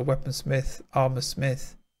I was a weaponsmith,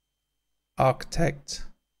 armorsmith, architect,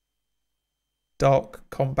 dock,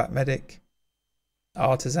 combat medic,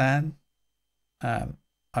 artisan. I'm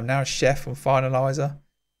now a chef on Finalizer.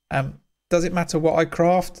 Does it matter what I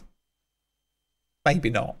craft? Maybe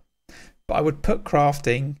not. But I would put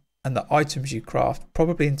crafting and the items you craft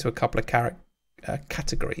probably into a couple of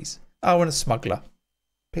categories. Oh, and a smuggler.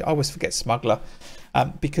 I always forget smuggler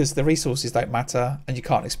because the resources don't matter and you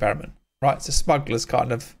can't experiment. Right, so smuggler's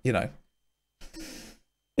kind of,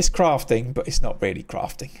 it's crafting, but it's not really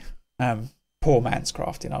crafting. Poor man's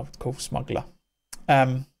crafting, I would call smuggler.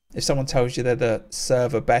 If someone tells you they're the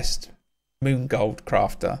server best moon gold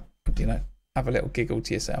crafter, have a little giggle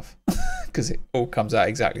to yourself because it all comes out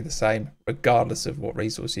exactly the same, regardless of what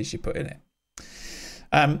resources you put in it.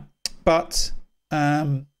 But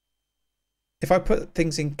if I put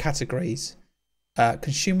things in categories,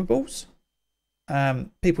 consumables.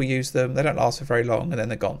 People use them, they don't last for very long and then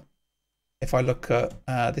they're gone. If I look at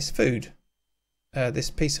this food, this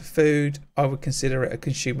piece of food, I would consider it a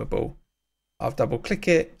consumable. I've double click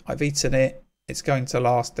it, I've eaten it, it's going to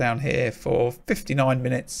last down here for 59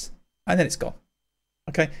 minutes and then it's gone.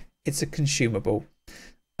 Okay, it's a consumable.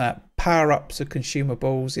 Power-ups are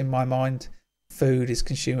consumables in my mind. Food is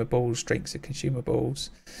consumables, drinks are consumables.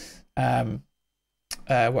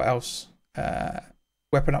 What else?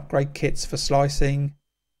 Weapon upgrade kits for slicing.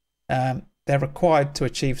 They're required to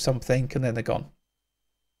achieve something and then they're gone.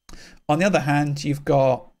 On the other hand, you've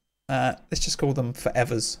got, let's just call them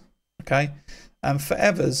forevers. Okay.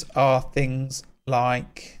 Forevers are things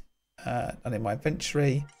like, and in my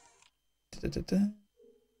inventory,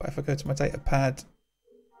 if I go to my data pad,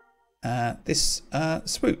 this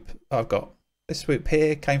swoop I've got. This swoop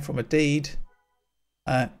here came from a deed.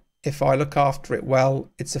 If I look after it well,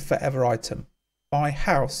 it's a forever item. My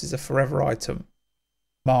house is a forever item.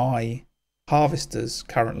 My harvesters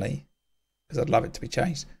currently, because I'd love it to be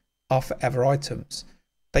changed, are forever items.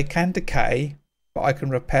 They can decay, but I can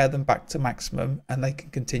repair them back to maximum and they can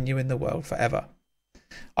continue in the world forever.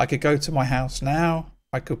 I could go to my house now,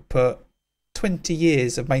 I could put 20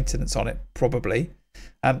 years of maintenance on it, probably,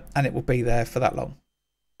 and it will be there for that long.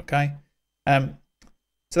 Okay? So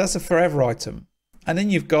that's a forever item. And then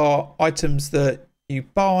you've got items that you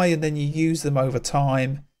buy and then you use them over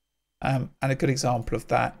time. And a good example of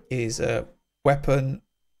that is a weapon,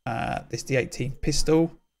 this D18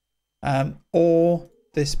 pistol, or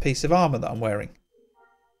this piece of armor that I'm wearing.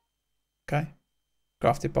 Okay,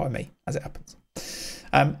 crafted by me, as it happens.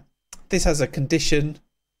 This has a condition.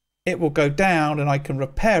 It will go down and I can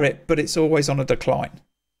repair it, but it's always on a decline.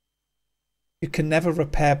 You can never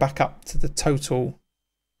repair back up to the total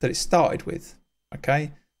that it started with.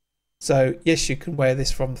 Okay, so yes, you can wear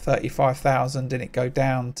this from 35,000 and it go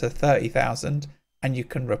down to 30,000 and you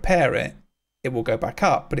can repair it. It will go back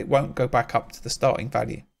up, but it won't go back up to the starting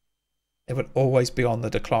value. It will always be on the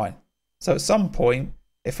decline. So at some point,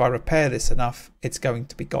 if I repair this enough, it's going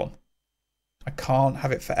to be gone. I can't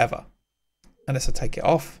have it forever unless I take it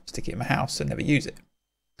off, stick it in my house and never use it.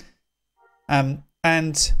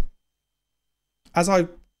 And as I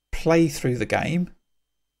play through the game,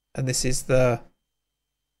 and this is the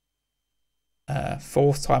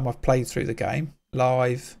fourth time I've played through the game,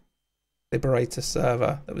 Live, Liberator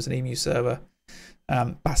server, that was an EMU server,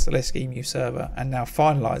 Basilisk EMU server, and now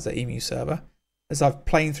Finalizer EMU server. As I've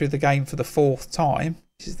played through the game for the fourth time,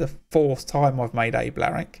 This is the 4th time I've made Abe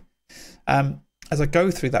Larrick. As I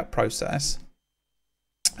go through that process,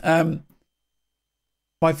 my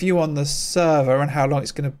view on the server and how long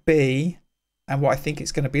it's going to be and what I think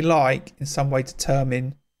it's going to be like in some way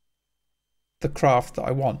determine the craft that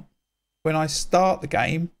I want. When I start the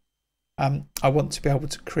game, I want to be able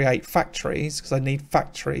to create factories because I need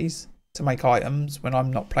factories to make items when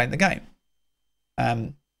I'm not playing the game.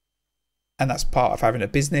 And that's part of having a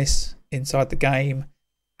business inside the game.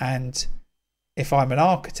 And if I'm an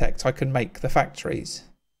architect, I can make the factories.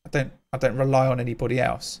 I don't rely on anybody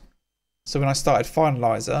else. So when I started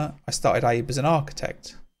Finalizer, I started Abe as an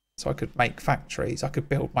architect. So I could make factories. I could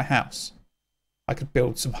build my house. I could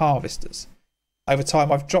build some harvesters. Over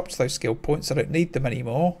time, I've dropped those skill points. I don't need them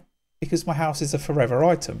anymore because my house is a forever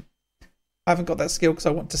item. I haven't got that skill because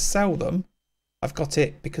I want to sell them. I've got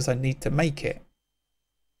it because I need to make it.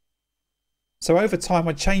 So over time,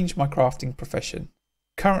 I changed my crafting profession.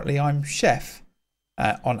 Currently, I'm chef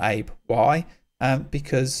on Abe. Why?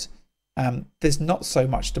 Because there's not so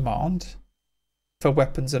much demand for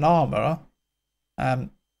weapons and armour,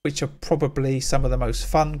 which are probably some of the most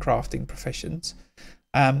fun crafting professions,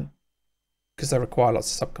 because they require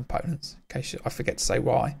lots of subcomponents, in case I forget to say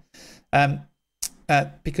why.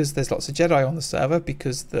 Because there's lots of Jedi on the server,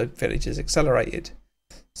 because the village is accelerated.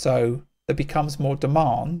 So there becomes more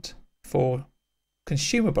demand for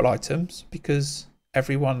consumable items because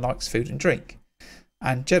everyone likes food and drink.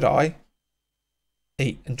 And Jedi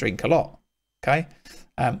eat and drink a lot. Okay,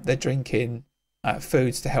 they're drinking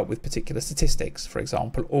foods to help with particular statistics, for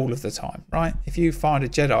example, all of the time, right? If you find a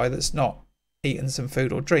Jedi that's not eating some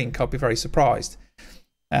food or drink, I'll be very surprised.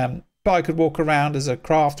 But I could walk around as a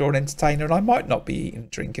crafter or an entertainer and I might not be eating and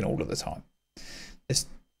drinking all of the time. There's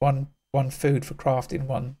one food for crafting,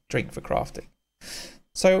 one drink for crafting.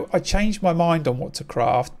 So I changed my mind on what to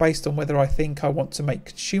craft based on whether I think I want to make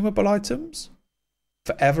consumable items,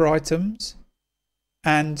 forever items,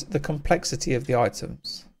 and the complexity of the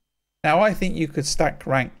items. Now I think you could stack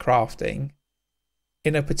rank crafting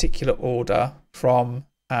in a particular order from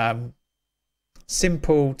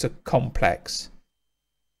simple to complex.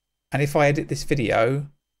 And if I edit this video,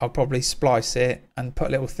 I'll probably splice it and put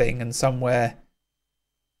a little thing, and somewhere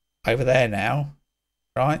over there now,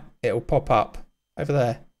 right, it'll pop up over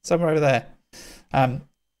there, somewhere over there,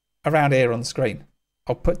 around here on the screen.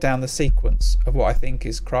 I'll put down the sequence of what I think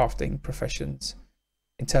is crafting professions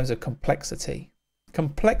in terms of complexity.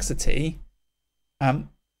 Complexity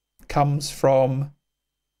comes from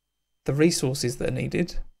the resources that are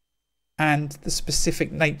needed and the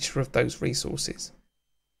specific nature of those resources.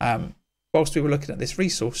 Whilst we were looking at this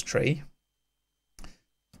resource tree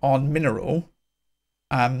on mineral,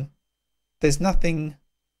 there's nothing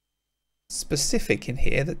specific in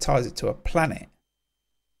here that ties it to a planet.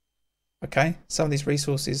 Okay, some of these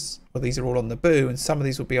resources, well, these are all on Naboo, and some of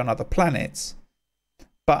these will be on other planets.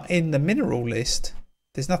 But in the mineral list,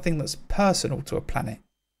 there's nothing that's personal to a planet.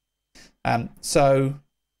 So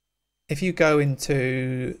if you go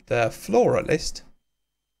into the flora list,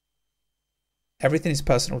 everything is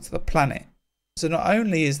personal to the planet. So not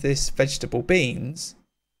only is this vegetable beans,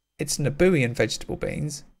 it's Nabooian vegetable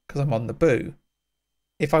beans because I'm on Naboo.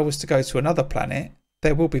 If I was to go to another planet,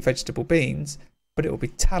 there will be vegetable beans, but it will be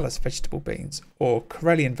Talos vegetable beans or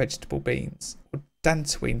Corellian vegetable beans or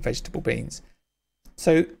Dantooine vegetable beans.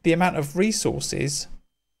 So the amount of resources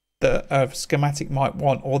that a schematic might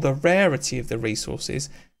want, or the rarity of the resources,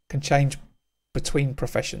 can change between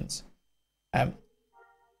professions.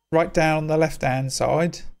 Right down the left hand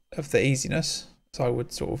side of the easiness, so I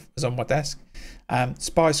would sort of, as on my desk,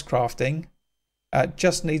 spice crafting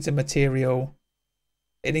just needs a material.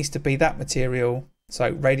 It needs to be that material,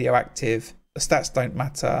 so radioactive, the stats don't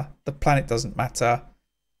matter, the planet doesn't matter,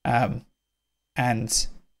 and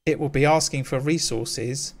it will be asking for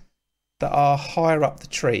resources that are higher up the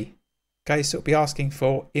tree. Okay, so it'll be asking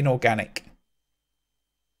for inorganic.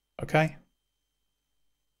 Okay.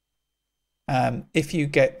 If you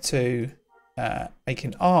get to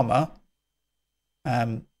making armor,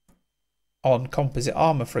 on composite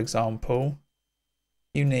armor, for example,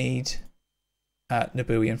 you need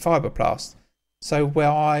Nabooian fiberplast. So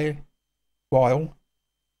while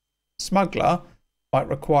smuggler might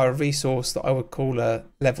require a resource that I would call a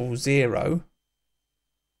level 0,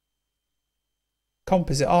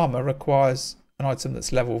 composite armor requires an item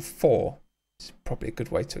that's level 4. It's probably a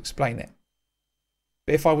good way to explain it.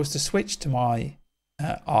 But if I was to switch to my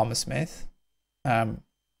armor smith,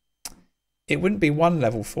 it wouldn't be one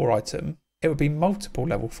level 4 item, it would be multiple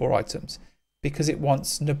level 4 items, because it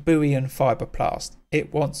wants Nabooian fiberplast.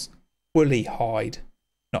 It wants woolly hide,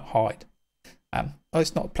 not hide. Oh,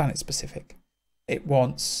 it's not planet specific. It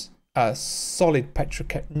wants a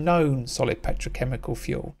known solid petrochemical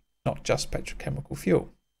fuel, not just petrochemical fuel.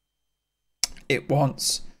 It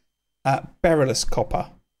wants beryllious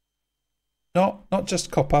copper. Not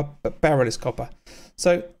just copper, but beryllious copper.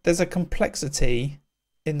 So there's a complexity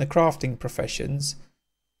in the crafting professions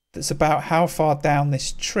that's about how far down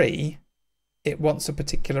this tree it wants a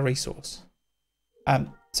particular resource.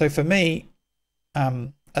 So for me,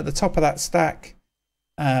 at the top of that stack,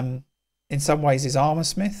 in some ways, is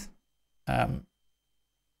armorsmith, and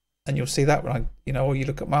you'll see that when or you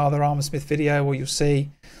look at my other armorsmith video, or you'll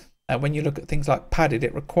see when you look at things like padded,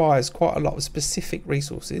 it requires quite a lot of specific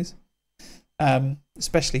resources,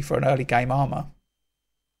 especially for an early game armor.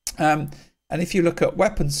 And if you look at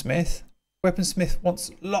weaponsmith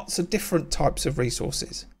wants lots of different types of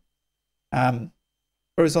resources.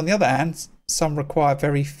 Whereas on the other hand, some require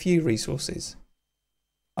very few resources.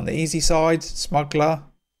 On the easy side, smuggler,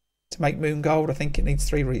 to make moon gold, I think it needs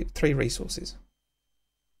three resources.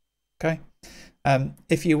 Okay.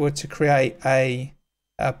 If you were to create a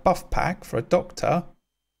buff pack for a doctor,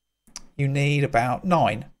 you need about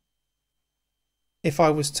 9. If I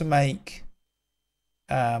was to make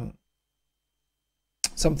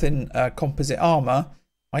something composite armor,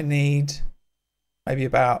 I need maybe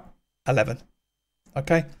about 11.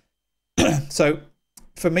 Okay. So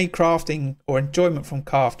for me, crafting or enjoyment from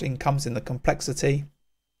crafting comes in the complexity.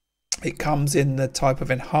 It comes in the type of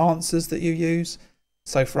enhancers that you use.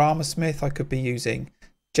 So for armorsmith, I could be using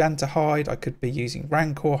Janta hide, I could be using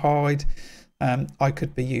Rancor hide, I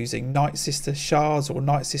could be using Night Sister shards or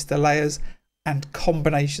Night Sister layers, and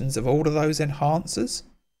combinations of all of those enhancers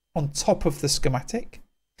on top of the schematic.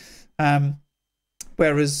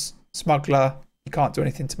 Whereas smuggler, you can't do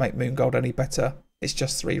anything to make moon gold any better. It's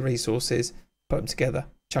just 3 resources, put them together,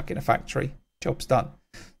 chuck in a factory, job's done.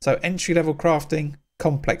 So entry level crafting,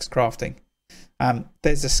 complex crafting.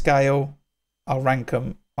 There's a scale. I'll rank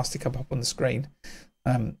them. I'll stick them up on the screen,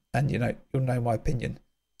 and you'll know my opinion.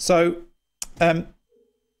 So what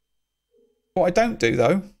I don't do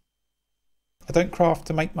though, I don't craft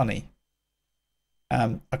to make money.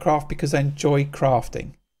 I craft because I enjoy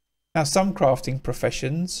crafting. Now some crafting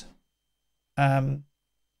professions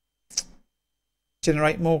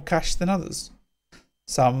generate more cash than others.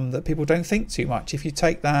 Some that people don't think too much. If you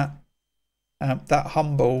take that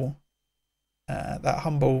humble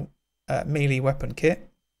melee weapon kit,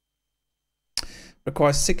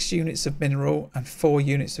 requires 6 units of mineral and 4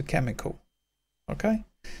 units of chemical. Okay.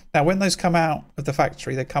 Now when those come out of the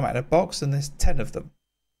factory, they come out in a box, and there's 10 of them.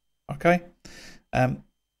 Okay.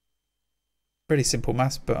 Really simple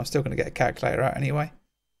maths, but I'm still going to get a calculator out anyway.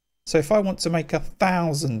 So if I want to make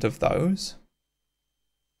 1,000 of those,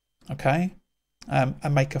 okay,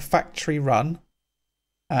 and make a factory run,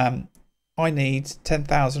 I need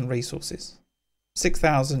 10,000 resources.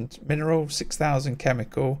 6,000 mineral, 6,000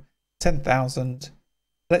 chemical, 10,000.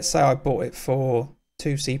 Let's say I bought it for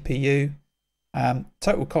 2 CPU.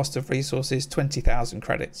 Total cost of resources 20,000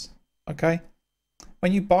 credits. Okay.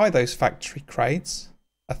 When you buy those factory crates,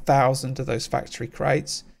 1,000 of those factory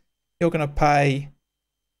crates, you're going to pay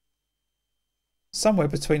somewhere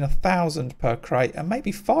between 1,000 per crate and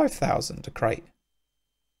maybe 5,000 a crate.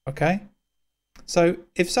 Okay. So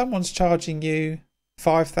if someone's charging you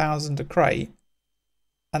 5,000 a crate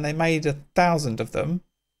and they made 1,000 of them,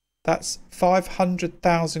 that's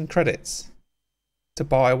 500,000 credits to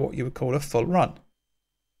buy what you would call a full run.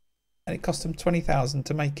 And it cost them 20,000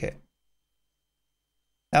 to make it.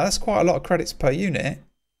 Now that's quite a lot of credits per unit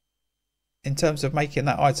in terms of making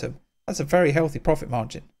that item. That's a very healthy profit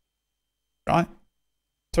margin, right?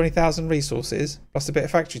 20,000 resources plus a bit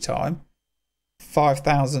of factory time,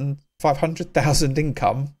 500,000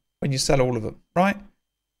 income when you sell all of them, right?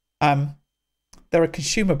 They're a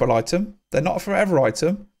consumable item. They're not a forever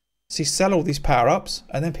item. So you sell all these power-ups,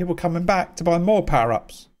 and then people coming back to buy more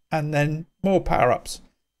power-ups, and then more power-ups.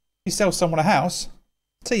 You sell someone a house,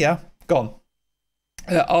 see ya, gone.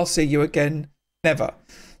 I'll see you again, never.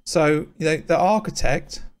 So the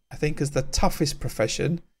architect, I think, is the toughest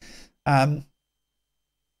profession.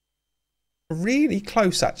 Really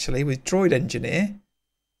close actually with droid engineer,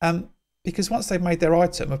 because once they've made their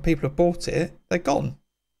item and people have bought it, they're gone.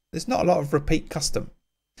 There's not a lot of repeat custom.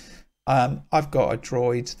 I've got a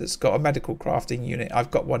droid that's got a medical crafting unit.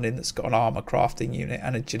 I've got one that's got an armor crafting unit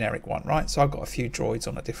and a generic one, right? So I've got a few droids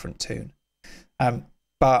on a different tune,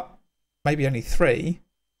 but maybe only 3,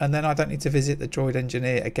 and then I don't need to visit the droid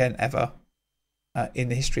engineer again ever in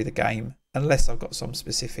the history of the game, unless I've got some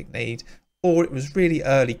specific need, or it was really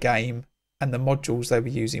early game and the modules they were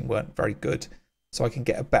using weren't very good, so I can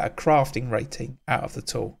get a better crafting rating out of the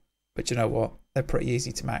tool. But you know what? They're pretty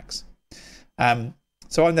easy to max.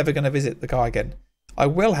 So I'm never going to visit the guy again. I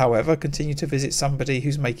will, however, continue to visit somebody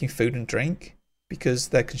who's making food and drink because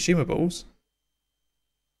they're consumables.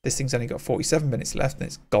 This thing's only got 47 minutes left and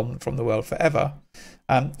it's gone from the world forever.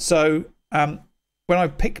 When I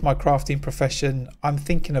pick my crafting profession, I'm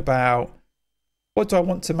thinking about, what do I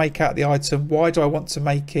want to make out of the item? Why do I want to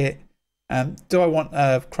make it? Do I want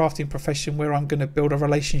a crafting profession where I'm going to build a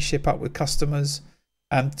relationship up with customers?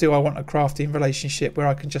 Do I want a crafting relationship where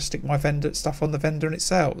I can just stick my stuff on the vendor and it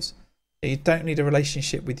sells? You don't need a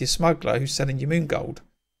relationship with your smuggler who's selling you moon gold.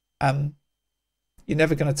 You're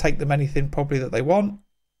never going to take them anything probably that they want.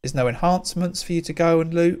 There's no enhancements for you to go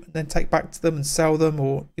and loot and then take back to them and sell them,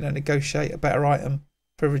 or negotiate a better item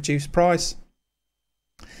for a reduced price.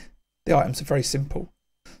 The items are very simple.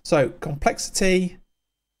 So complexity,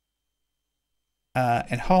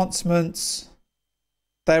 enhancements,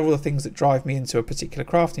 they're all the things that drive me into a particular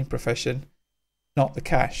crafting profession, not the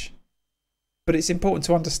cash. But it's important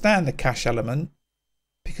to understand the cash element,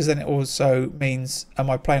 because then it also means, am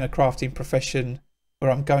I playing a crafting profession where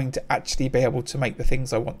I'm going to actually be able to make the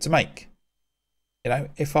things I want to make?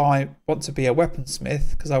 If I want to be a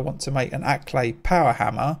weaponsmith because I want to make an Acklay power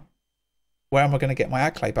hammer, where am I going to get my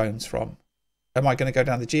Acklay bones from? Am I going to go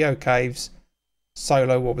down the Geo caves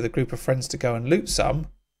solo or with a group of friends to go and loot some?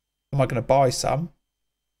 Am I going to buy some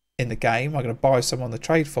in the game? Am I going to buy some on the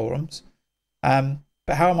trade forums?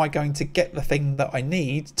 But how am I going to get the thing that I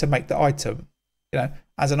need to make the item?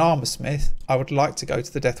 As an armor smith, I would like to go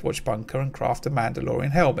to the Deathwatch bunker and craft a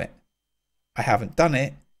Mandalorian helmet. I haven't done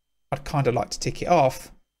it. I'd kind of like to tick it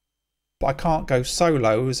off, but I can't go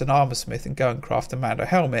solo as an armor smith and go and craft a Mando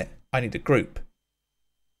helmet. I need a group.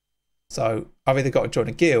 So I've either got to join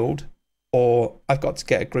a guild, or I've got to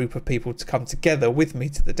get a group of people to come together with me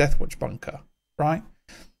to the Deathwatch bunker, right?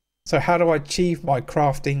 So how do I achieve my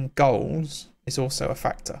crafting goals is also a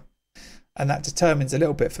factor, and that determines a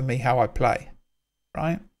little bit for me how I play.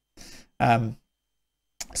 Right,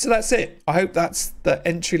 so that's it. I hope that's the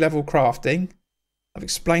entry-level crafting. I've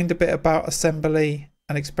explained a bit about assembly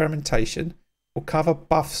and experimentation. We'll cover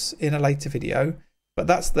buffs in a later video, but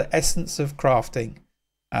that's the essence of crafting.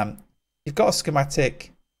 You've got a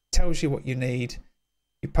schematic, tells you what you need.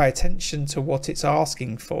 You pay attention to what it's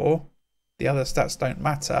asking for. The other stats don't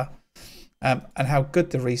matter, and how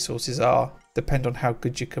good the resources are depend on how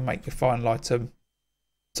good you can make your final item.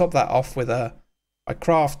 Top that off with I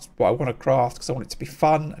craft what I want to craft because I want it to be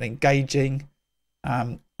fun and engaging,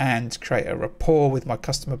 and create a rapport with my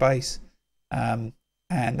customer base, and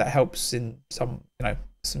that helps in some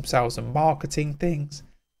sales and marketing things,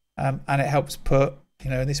 and it helps put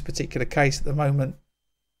in this particular case at the moment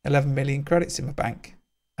 11 million credits in my bank.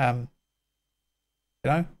 More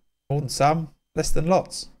than some, less than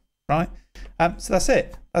lots, right? So that's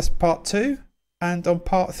it. That's part 2, and on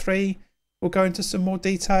part 3 we'll go into some more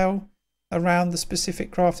detail around the specific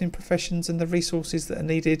crafting professions and the resources that are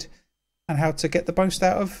needed and how to get the most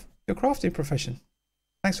out of your crafting profession.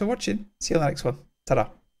 Thanks for watching. See you on the next one. Ta-da.